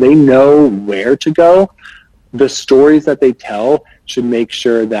direction. So they know where to go. The stories that they tell should make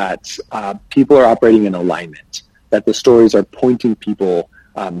sure that people are operating in alignment, that the stories are pointing people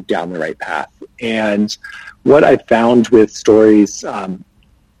down the right path. And what I found with stories,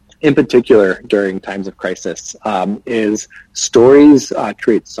 in particular during times of crisis, is stories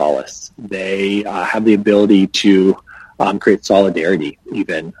create solace. They have the ability to create solidarity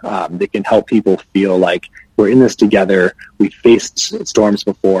even. They can help people feel like we're in this together. We've faced storms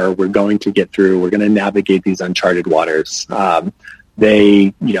before. We're going to get through. We're going to navigate these uncharted waters.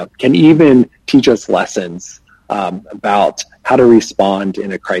 They, can even teach us lessons about how to respond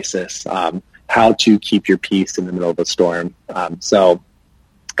in a crisis, how to keep your peace in the middle of a storm. So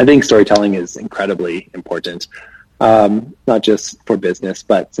I think storytelling is incredibly important, not just for business,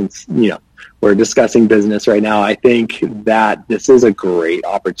 but since, we're discussing business right now, I think that this is a great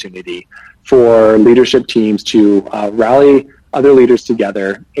opportunity for leadership teams to rally other leaders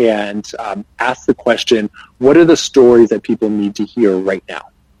together and ask the question, what are the stories that people need to hear right now?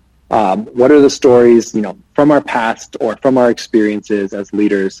 What are the stories, from our past or from our experiences as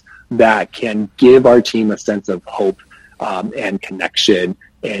leaders that can give our team a sense of hope and connection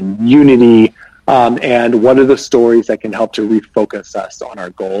and unity? And what are the stories that can help to refocus us on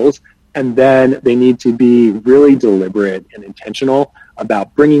our goals? And then they need to be really deliberate and intentional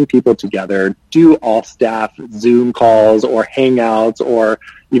about bringing people together, do all staff Zoom calls or Hangouts or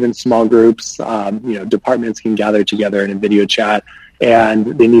even small groups. Departments can gather together in a video chat, and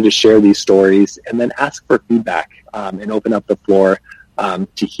they need to share these stories and then ask for feedback and open up the floor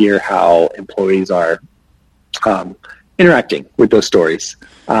to hear how employees are interacting with those stories.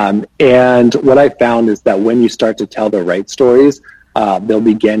 And what I found is that when you start to tell the right stories, they'll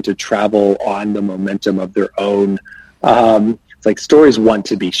begin to travel on the momentum of their own. It's like stories want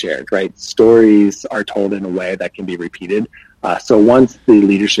to be shared, right? Stories are told in a way that can be repeated. So once the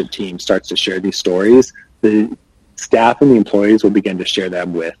leadership team starts to share these stories, the staff and the employees will begin to share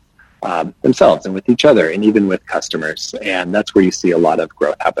them with themselves and with each other and even with customers. And that's where you see a lot of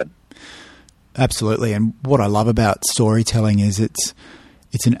growth happen. Absolutely. And what I love about storytelling is it's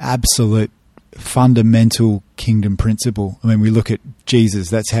an absolute fundamental kingdom principle. I mean, we look at Jesus,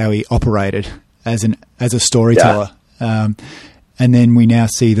 that's how he operated as a storyteller. Yeah. And then we now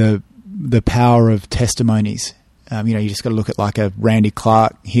see the power of testimonies. You just got to look at like a Randy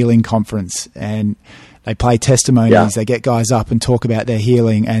Clark healing conference, and they play testimonies. Yeah. They get guys up and talk about their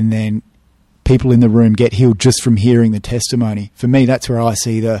healing, and then people in the room get healed just from hearing the testimony. For me, that's where I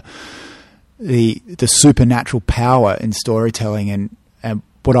see the supernatural power in storytelling, and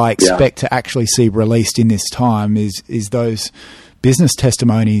what I expect to actually see released in this time is those business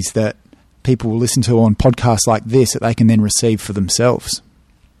testimonies that people will listen to on podcasts like this that they can then receive for themselves.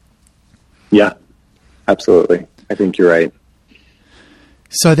 Yeah, absolutely. I think you're right.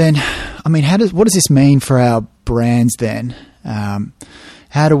 So then, I mean, what does this mean for our brands then?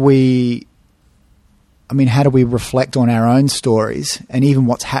 How do we reflect on our own stories and even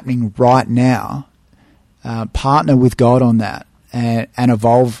what's happening right now, partner with God on that and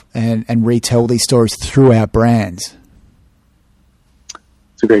evolve and retell these stories through our brands?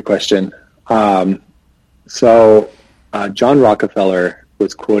 It's a great question. So John Rockefeller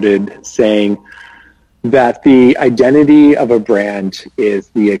was quoted saying that the identity of a brand is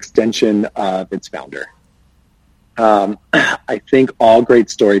the extension of its founder. I think all great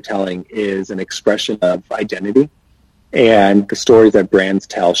storytelling is an expression of identity. And the stories that brands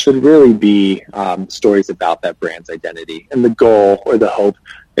tell should really be stories about that brand's identity. And the goal or the hope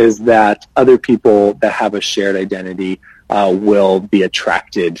is that other people that have a shared identity will be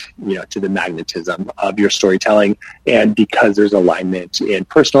attracted, to the magnetism of your storytelling. And because there's alignment in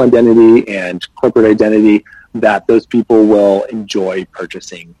personal identity and corporate identity, that those people will enjoy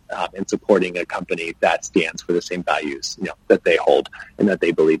purchasing and supporting a company that stands for the same values, that they hold and that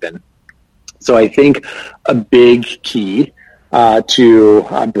they believe in. So I think a big key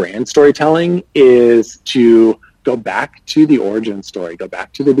to brand storytelling is to go back to the origin story, go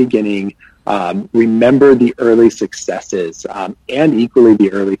back to the beginning, remember the early successes and equally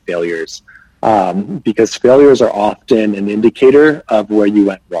the early failures, because failures are often an indicator of where you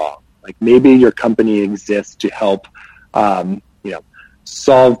went wrong. Like maybe your company exists to help,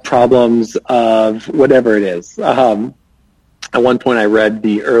 solve problems of whatever it is. At one point, I read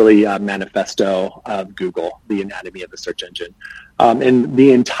the early manifesto of Google, the anatomy of the search engine. And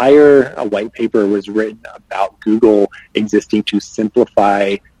the entire white paper was written about Google existing to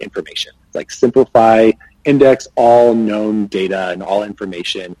simplify information. It's like simplify, index all known data and all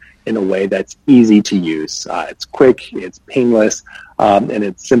information in a way that's easy to use. It's quick, it's painless, and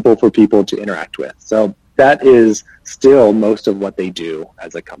it's simple for people to interact with. So that is still most of what they do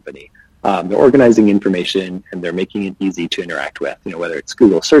as a company. They're organizing information and they're making it easy to interact with, whether it's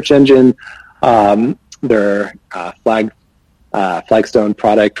Google search engine, their Flagstone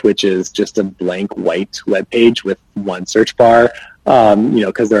product, which is just a blank white web page with one search bar,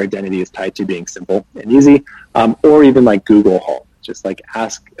 because their identity is tied to being simple and easy, or even like Google Home, just like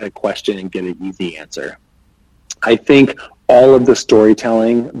ask a question and get an easy answer. I think all of the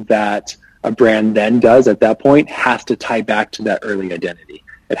storytelling that a brand then does at that point has to tie back to that early identity.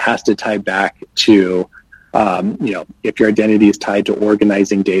 It has to tie back to, if your identity is tied to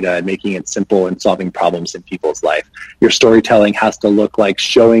organizing data and making it simple and solving problems in people's life, your storytelling has to look like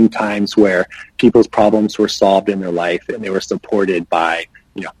showing times where people's problems were solved in their life and they were supported by,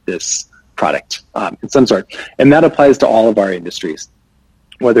 this product in some sort. And that applies to all of our industries,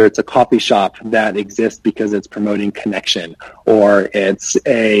 whether it's a coffee shop that exists because it's promoting connection, or it's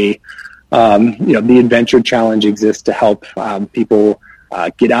the Adventure Challenge exists to help people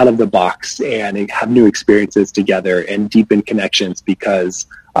get out of the box and have new experiences together and deepen connections because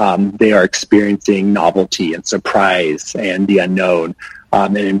they are experiencing novelty and surprise and the unknown,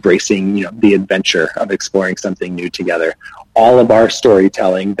 and embracing the adventure of exploring something new together. All of our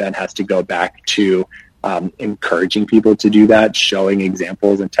storytelling then has to go back to encouraging people to do that, showing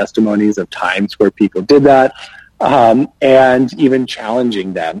examples and testimonies of times where people did that, and even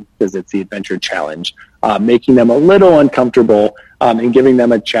challenging them, because it's the Adventure Challenge, making them a little uncomfortable, and giving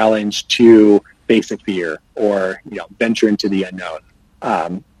them a challenge to face a fear or venture into the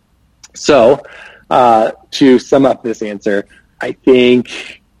unknown. So to sum up this answer, I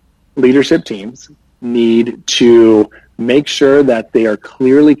think leadership teams need to make sure that they are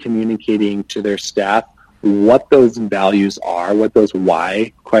clearly communicating to their staff what those values are, what those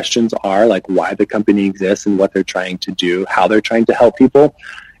why questions are, like why the company exists and what they're trying to do, how they're trying to help people,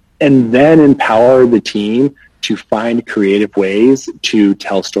 and then empower the team to find creative ways to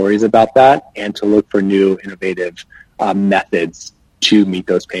tell stories about that and to look for new innovative methods to meet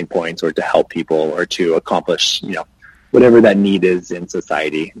those pain points or to help people or to accomplish, whatever that need is in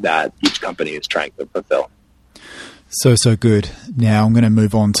society that each company is trying to fulfill. So good. Now I'm going to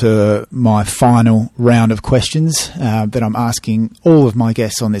move on to my final round of questions that I'm asking all of my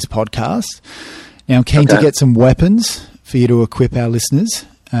guests on this podcast. Now I'm keen to get some weapons for you to equip our listeners.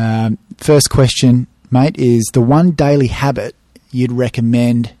 First question, mate, is the one daily habit you'd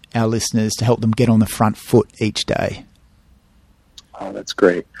recommend our listeners to help them get on the front foot each day? Oh, that's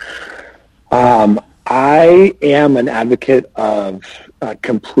great. I am an advocate of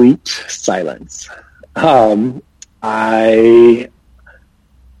complete silence. I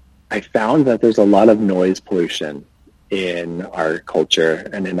found that there's a lot of noise pollution in our culture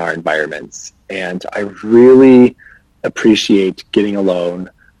and in our environments, and I really appreciate getting alone.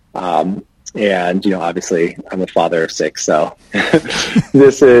 And, obviously I'm a father of 6, so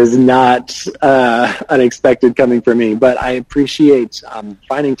this is not unexpected coming for me, but I appreciate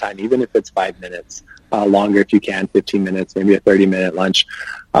finding time, even if it's 5 minutes, longer if you can, 15 minutes, maybe a 30-minute lunch,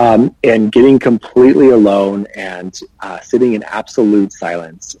 and getting completely alone and sitting in absolute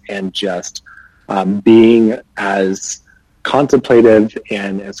silence and just being as contemplative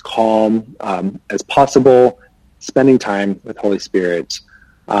and as calm as possible, spending time with Holy Spirit,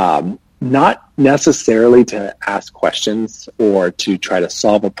 not necessarily to ask questions or to try to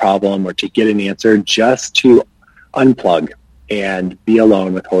solve a problem or to get an answer, just to unplug and be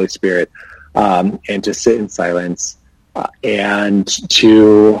alone with Holy Spirit, and to sit in silence and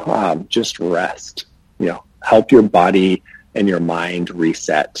to just rest, help your body and your mind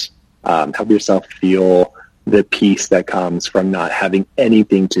reset, help yourself feel the peace that comes from not having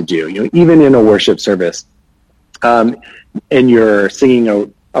anything to do. Even in a worship service, and you're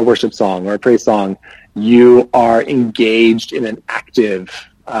singing a worship song or a praise song, you are engaged in an active,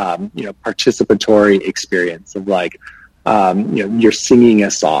 participatory experience of you're singing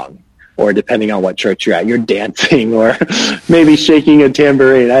a song, or depending on what church you're at, you're dancing or maybe shaking a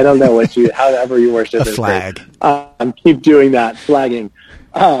tambourine. I don't know however you worship. A flag. Keep doing that, flagging.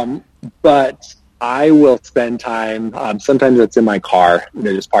 But I will spend time, sometimes it's in my car,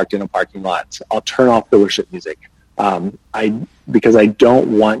 just parked in a parking lot. I'll turn off the worship music. Because I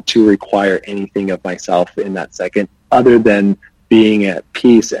don't want to require anything of myself in that second other than being at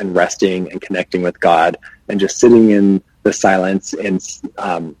peace and resting and connecting with God and just sitting in the silence and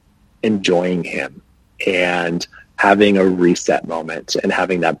enjoying him and having a reset moment and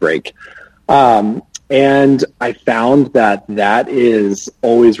having that break. And I found that is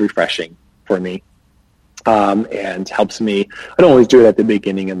always refreshing for me. And helps me. I don't always do it at the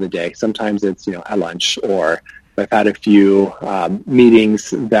beginning of the day. Sometimes it's, at lunch, or I've had a few meetings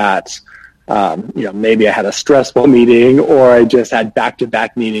that, maybe I had a stressful meeting, or I just had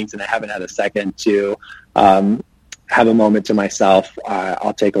back-to-back meetings and I haven't had a second to have a moment to myself.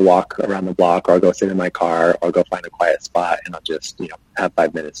 I'll take a walk around the block, or I'll go sit in my car, or go find a quiet spot, and I'll just, have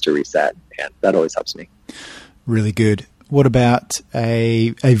 5 minutes to reset. And that always helps me. Really good. What about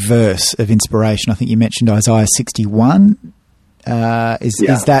a verse of inspiration? I think you mentioned Isaiah 61.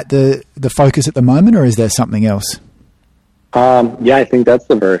 Is that the focus at the moment, or is there something else? I think that's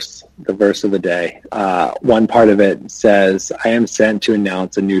the verse of the day. One part of it says, I am sent to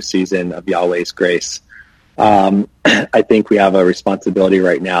announce a new season of Yahweh's grace. I think we have a responsibility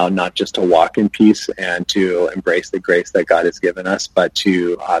right now, not just to walk in peace and to embrace the grace that God has given us, but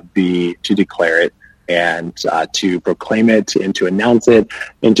to declare it and to proclaim it and to announce it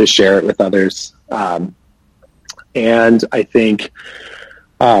and to share it with others. And I think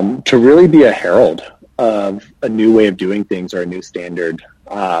to really be a herald of a new way of doing things or a new standard.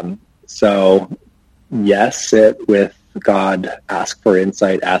 So yes, sit with God, ask for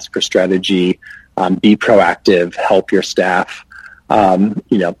insight, ask for strategy, be proactive, help your staff,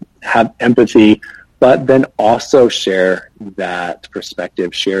 have empathy, but then also share that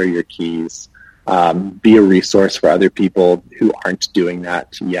perspective, share your keys, be a resource for other people who aren't doing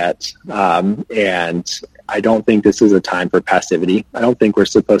that yet. And I don't think this is a time for passivity. I don't think we're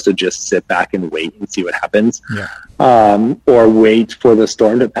supposed to just sit back and wait and see what happens, or wait for the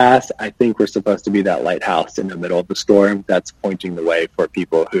storm to pass. I think we're supposed to be that lighthouse in the middle of the storm that's pointing the way for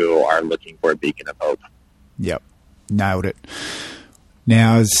people who are looking for a beacon of hope. Yep. Nailed it.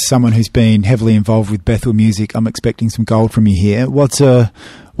 Now, as someone who's been heavily involved with Bethel music, I'm expecting some gold from you here. What's a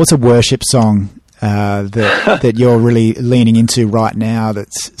worship song that you're really leaning into right now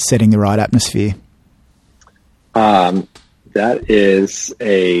that's setting the right atmosphere? That is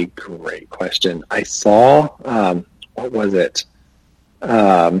a great question. I saw, what was it?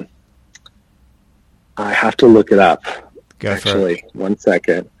 I have to look it up. Go for it. 1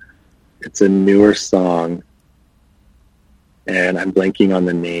 second. It's a newer song, and I'm blanking on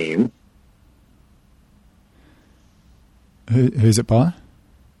the name. Who's it by?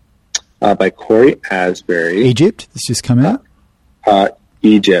 By Corey Asbury. Egypt? It's just come out?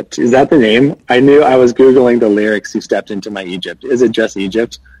 Egypt. Is that the name? I knew. I was Googling the lyrics, Who Stepped Into My Egypt. Is it just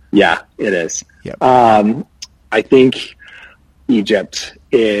Egypt? Yeah, it is. Yep. I think Egypt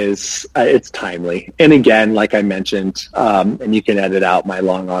is, it's timely. And again, like I mentioned, and you can edit out my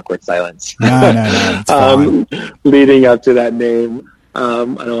long, awkward silence. No, it's fine. Leading up to that name. I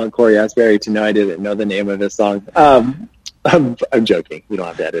don't want Corey Asbury to know I didn't know the name of his song. I'm joking. We don't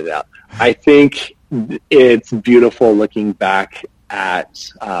have to edit it out. I think it's beautiful looking back at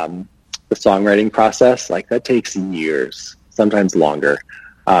the songwriting process. Like, that takes years, sometimes longer,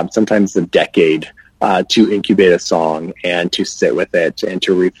 sometimes a decade to incubate a song and to sit with it and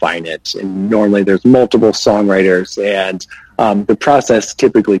to refine it. And normally there's multiple songwriters, and the process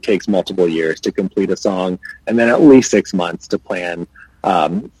typically takes multiple years to complete a song, and then at least 6 months to plan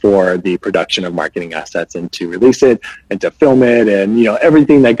for the production of marketing assets and to release it and to film it and,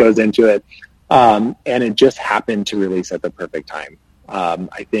 everything that goes into it. And it just happened to release at the perfect time.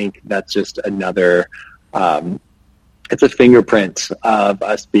 I think that's just another, it's a fingerprint of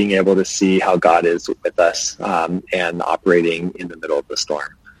us being able to see how God is with us, and operating in the middle of the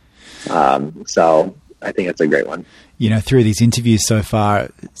storm. So I think it's a great one. through these interviews so far,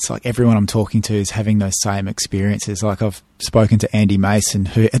 it's like everyone I'm talking to is having those same experiences. Like I've spoken to Andy Mason,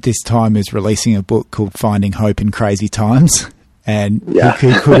 who at this time is releasing a book called Finding Hope in Crazy Times. And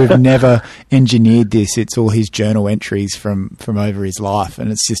he could have never engineered this. It's all his journal entries from over his life.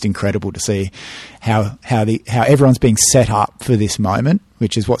 And it's just incredible to see how everyone's being set up for this moment,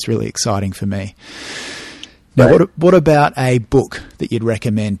 which is what's really exciting for me. Now, right. What about a book that you'd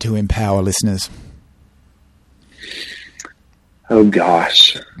recommend to empower listeners? Oh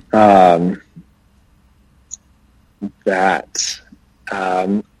gosh. I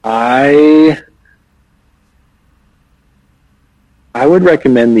would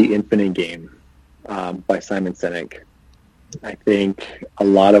recommend The Infinite Game by Simon Sinek. I think a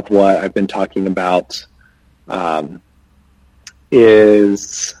lot of what I've been talking about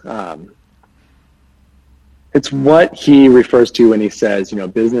is it's what he refers to when he says,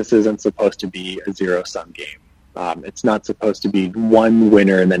 business isn't supposed to be a zero-sum game. It's not supposed to be one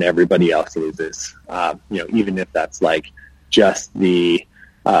winner and then everybody else loses. Even if that's like just the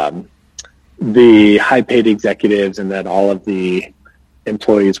high-paid executives and then all of the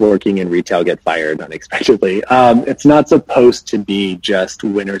employees working in retail get fired unexpectedly. It's not supposed to be just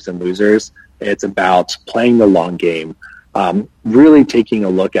winners and losers. It's about playing the long game, really taking a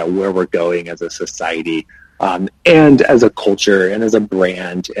look at where we're going as a society, and as a culture and as a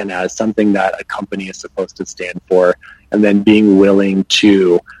brand and as something that a company is supposed to stand for, and then being willing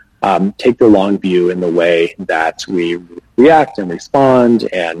to take the long view in the way that we react and respond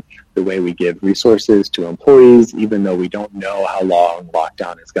and the way we give resources to employees, even though we don't know how long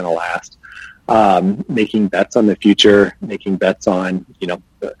lockdown is going to last. Making bets on the future, making bets on,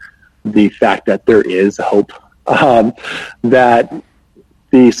 the fact that there is hope, that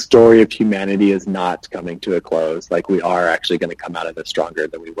the story of humanity is not coming to a close. Like we are actually going to come out of this stronger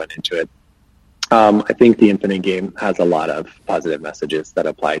than we went into it. I think The Infinite Game has a lot of positive messages that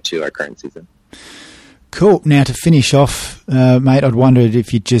apply to our current season. Cool. Now to finish off, mate, I'd wondered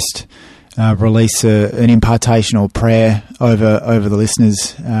if you'd just release an impartation or prayer over the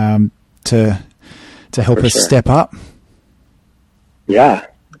listeners to help us step up. Yeah,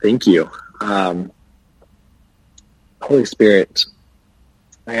 thank you. Holy Spirit,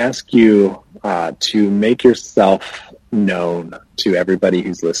 I ask you to make yourself known to everybody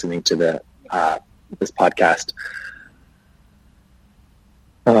who's listening to this podcast.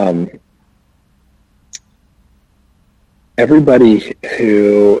 Everybody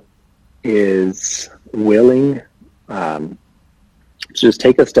who is willing to just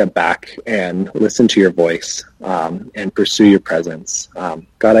take a step back and listen to your voice and pursue your presence.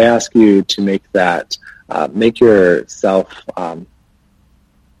 God, I ask you to make yourself,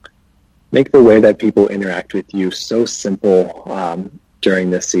 make the way that people interact with you so simple during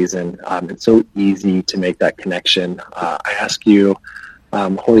this season. It's so easy to make that connection. I ask you,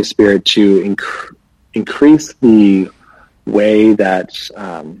 Holy Spirit, to increase the way that,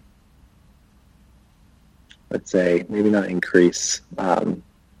 let's say, maybe not increase. Holy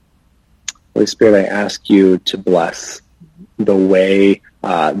Spirit, I ask you to bless the way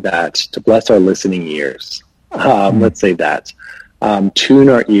to bless our listening ears. Let's say that. Tune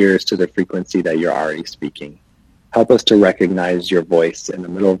our ears to the frequency that you're already speaking. Help us to recognize your voice in the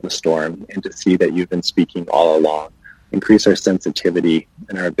middle of the storm and to see that you've been speaking all along. Increase our sensitivity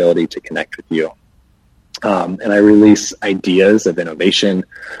and our ability to connect with you. And I release ideas of innovation.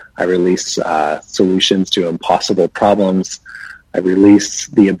 I release solutions to impossible problems. I release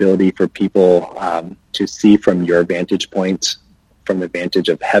the ability for people to see from your vantage point, from the vantage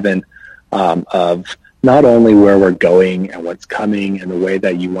of heaven, of not only where we're going and what's coming and the way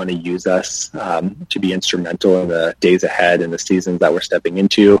that you want to use us to be instrumental in the days ahead and the seasons that we're stepping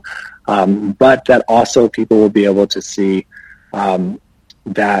into, but that also people will be able to see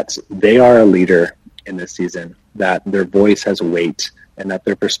that they are a leader in this season, that their voice has weight and that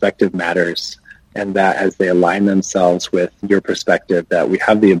their perspective matters, and that as they align themselves with your perspective, that we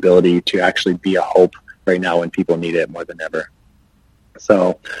have the ability to actually be a hope right now when people need it more than ever.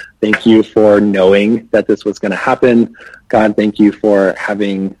 So thank you for knowing that this was going to happen. God, thank you for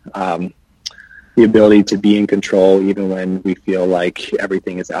having the ability to be in control even when we feel like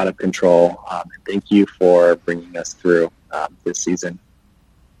everything is out of control. Thank you for bringing us through this season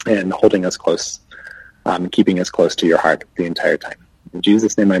and holding us close, keeping us close to your heart the entire time. In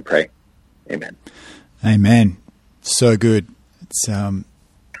Jesus' name I pray. Amen. Amen. So good. It's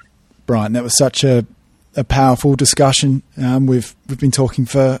Brian, that was such a powerful discussion. We've been talking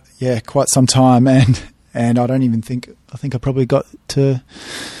for quite some time, and I don't even think I probably got to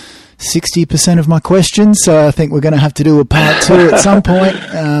 60% of my questions, so I think we're going to have to do a part 2 at some point.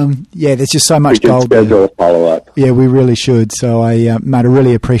 There's just so much gold there. We can schedule a follow-up. Yeah, we really should. So, Matt, I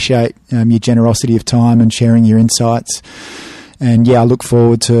really appreciate your generosity of time and sharing your insights. And, I look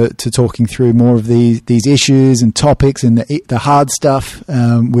forward to talking through more of these issues and topics and the hard stuff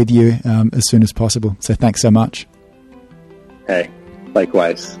with you as soon as possible. So thanks so much. Hey,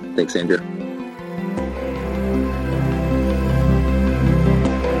 likewise. Thanks, Andrew.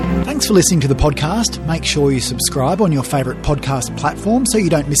 Thanks for listening to the podcast. Make sure you subscribe on your favourite podcast platform so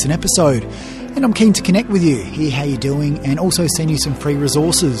you don't miss an episode. And I'm keen to connect with you, hear how you're doing, and also send you some free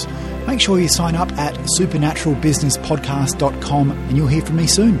resources. Make sure you sign up at supernaturalbusinesspodcast.com and you'll hear from me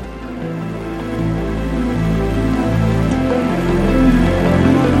soon.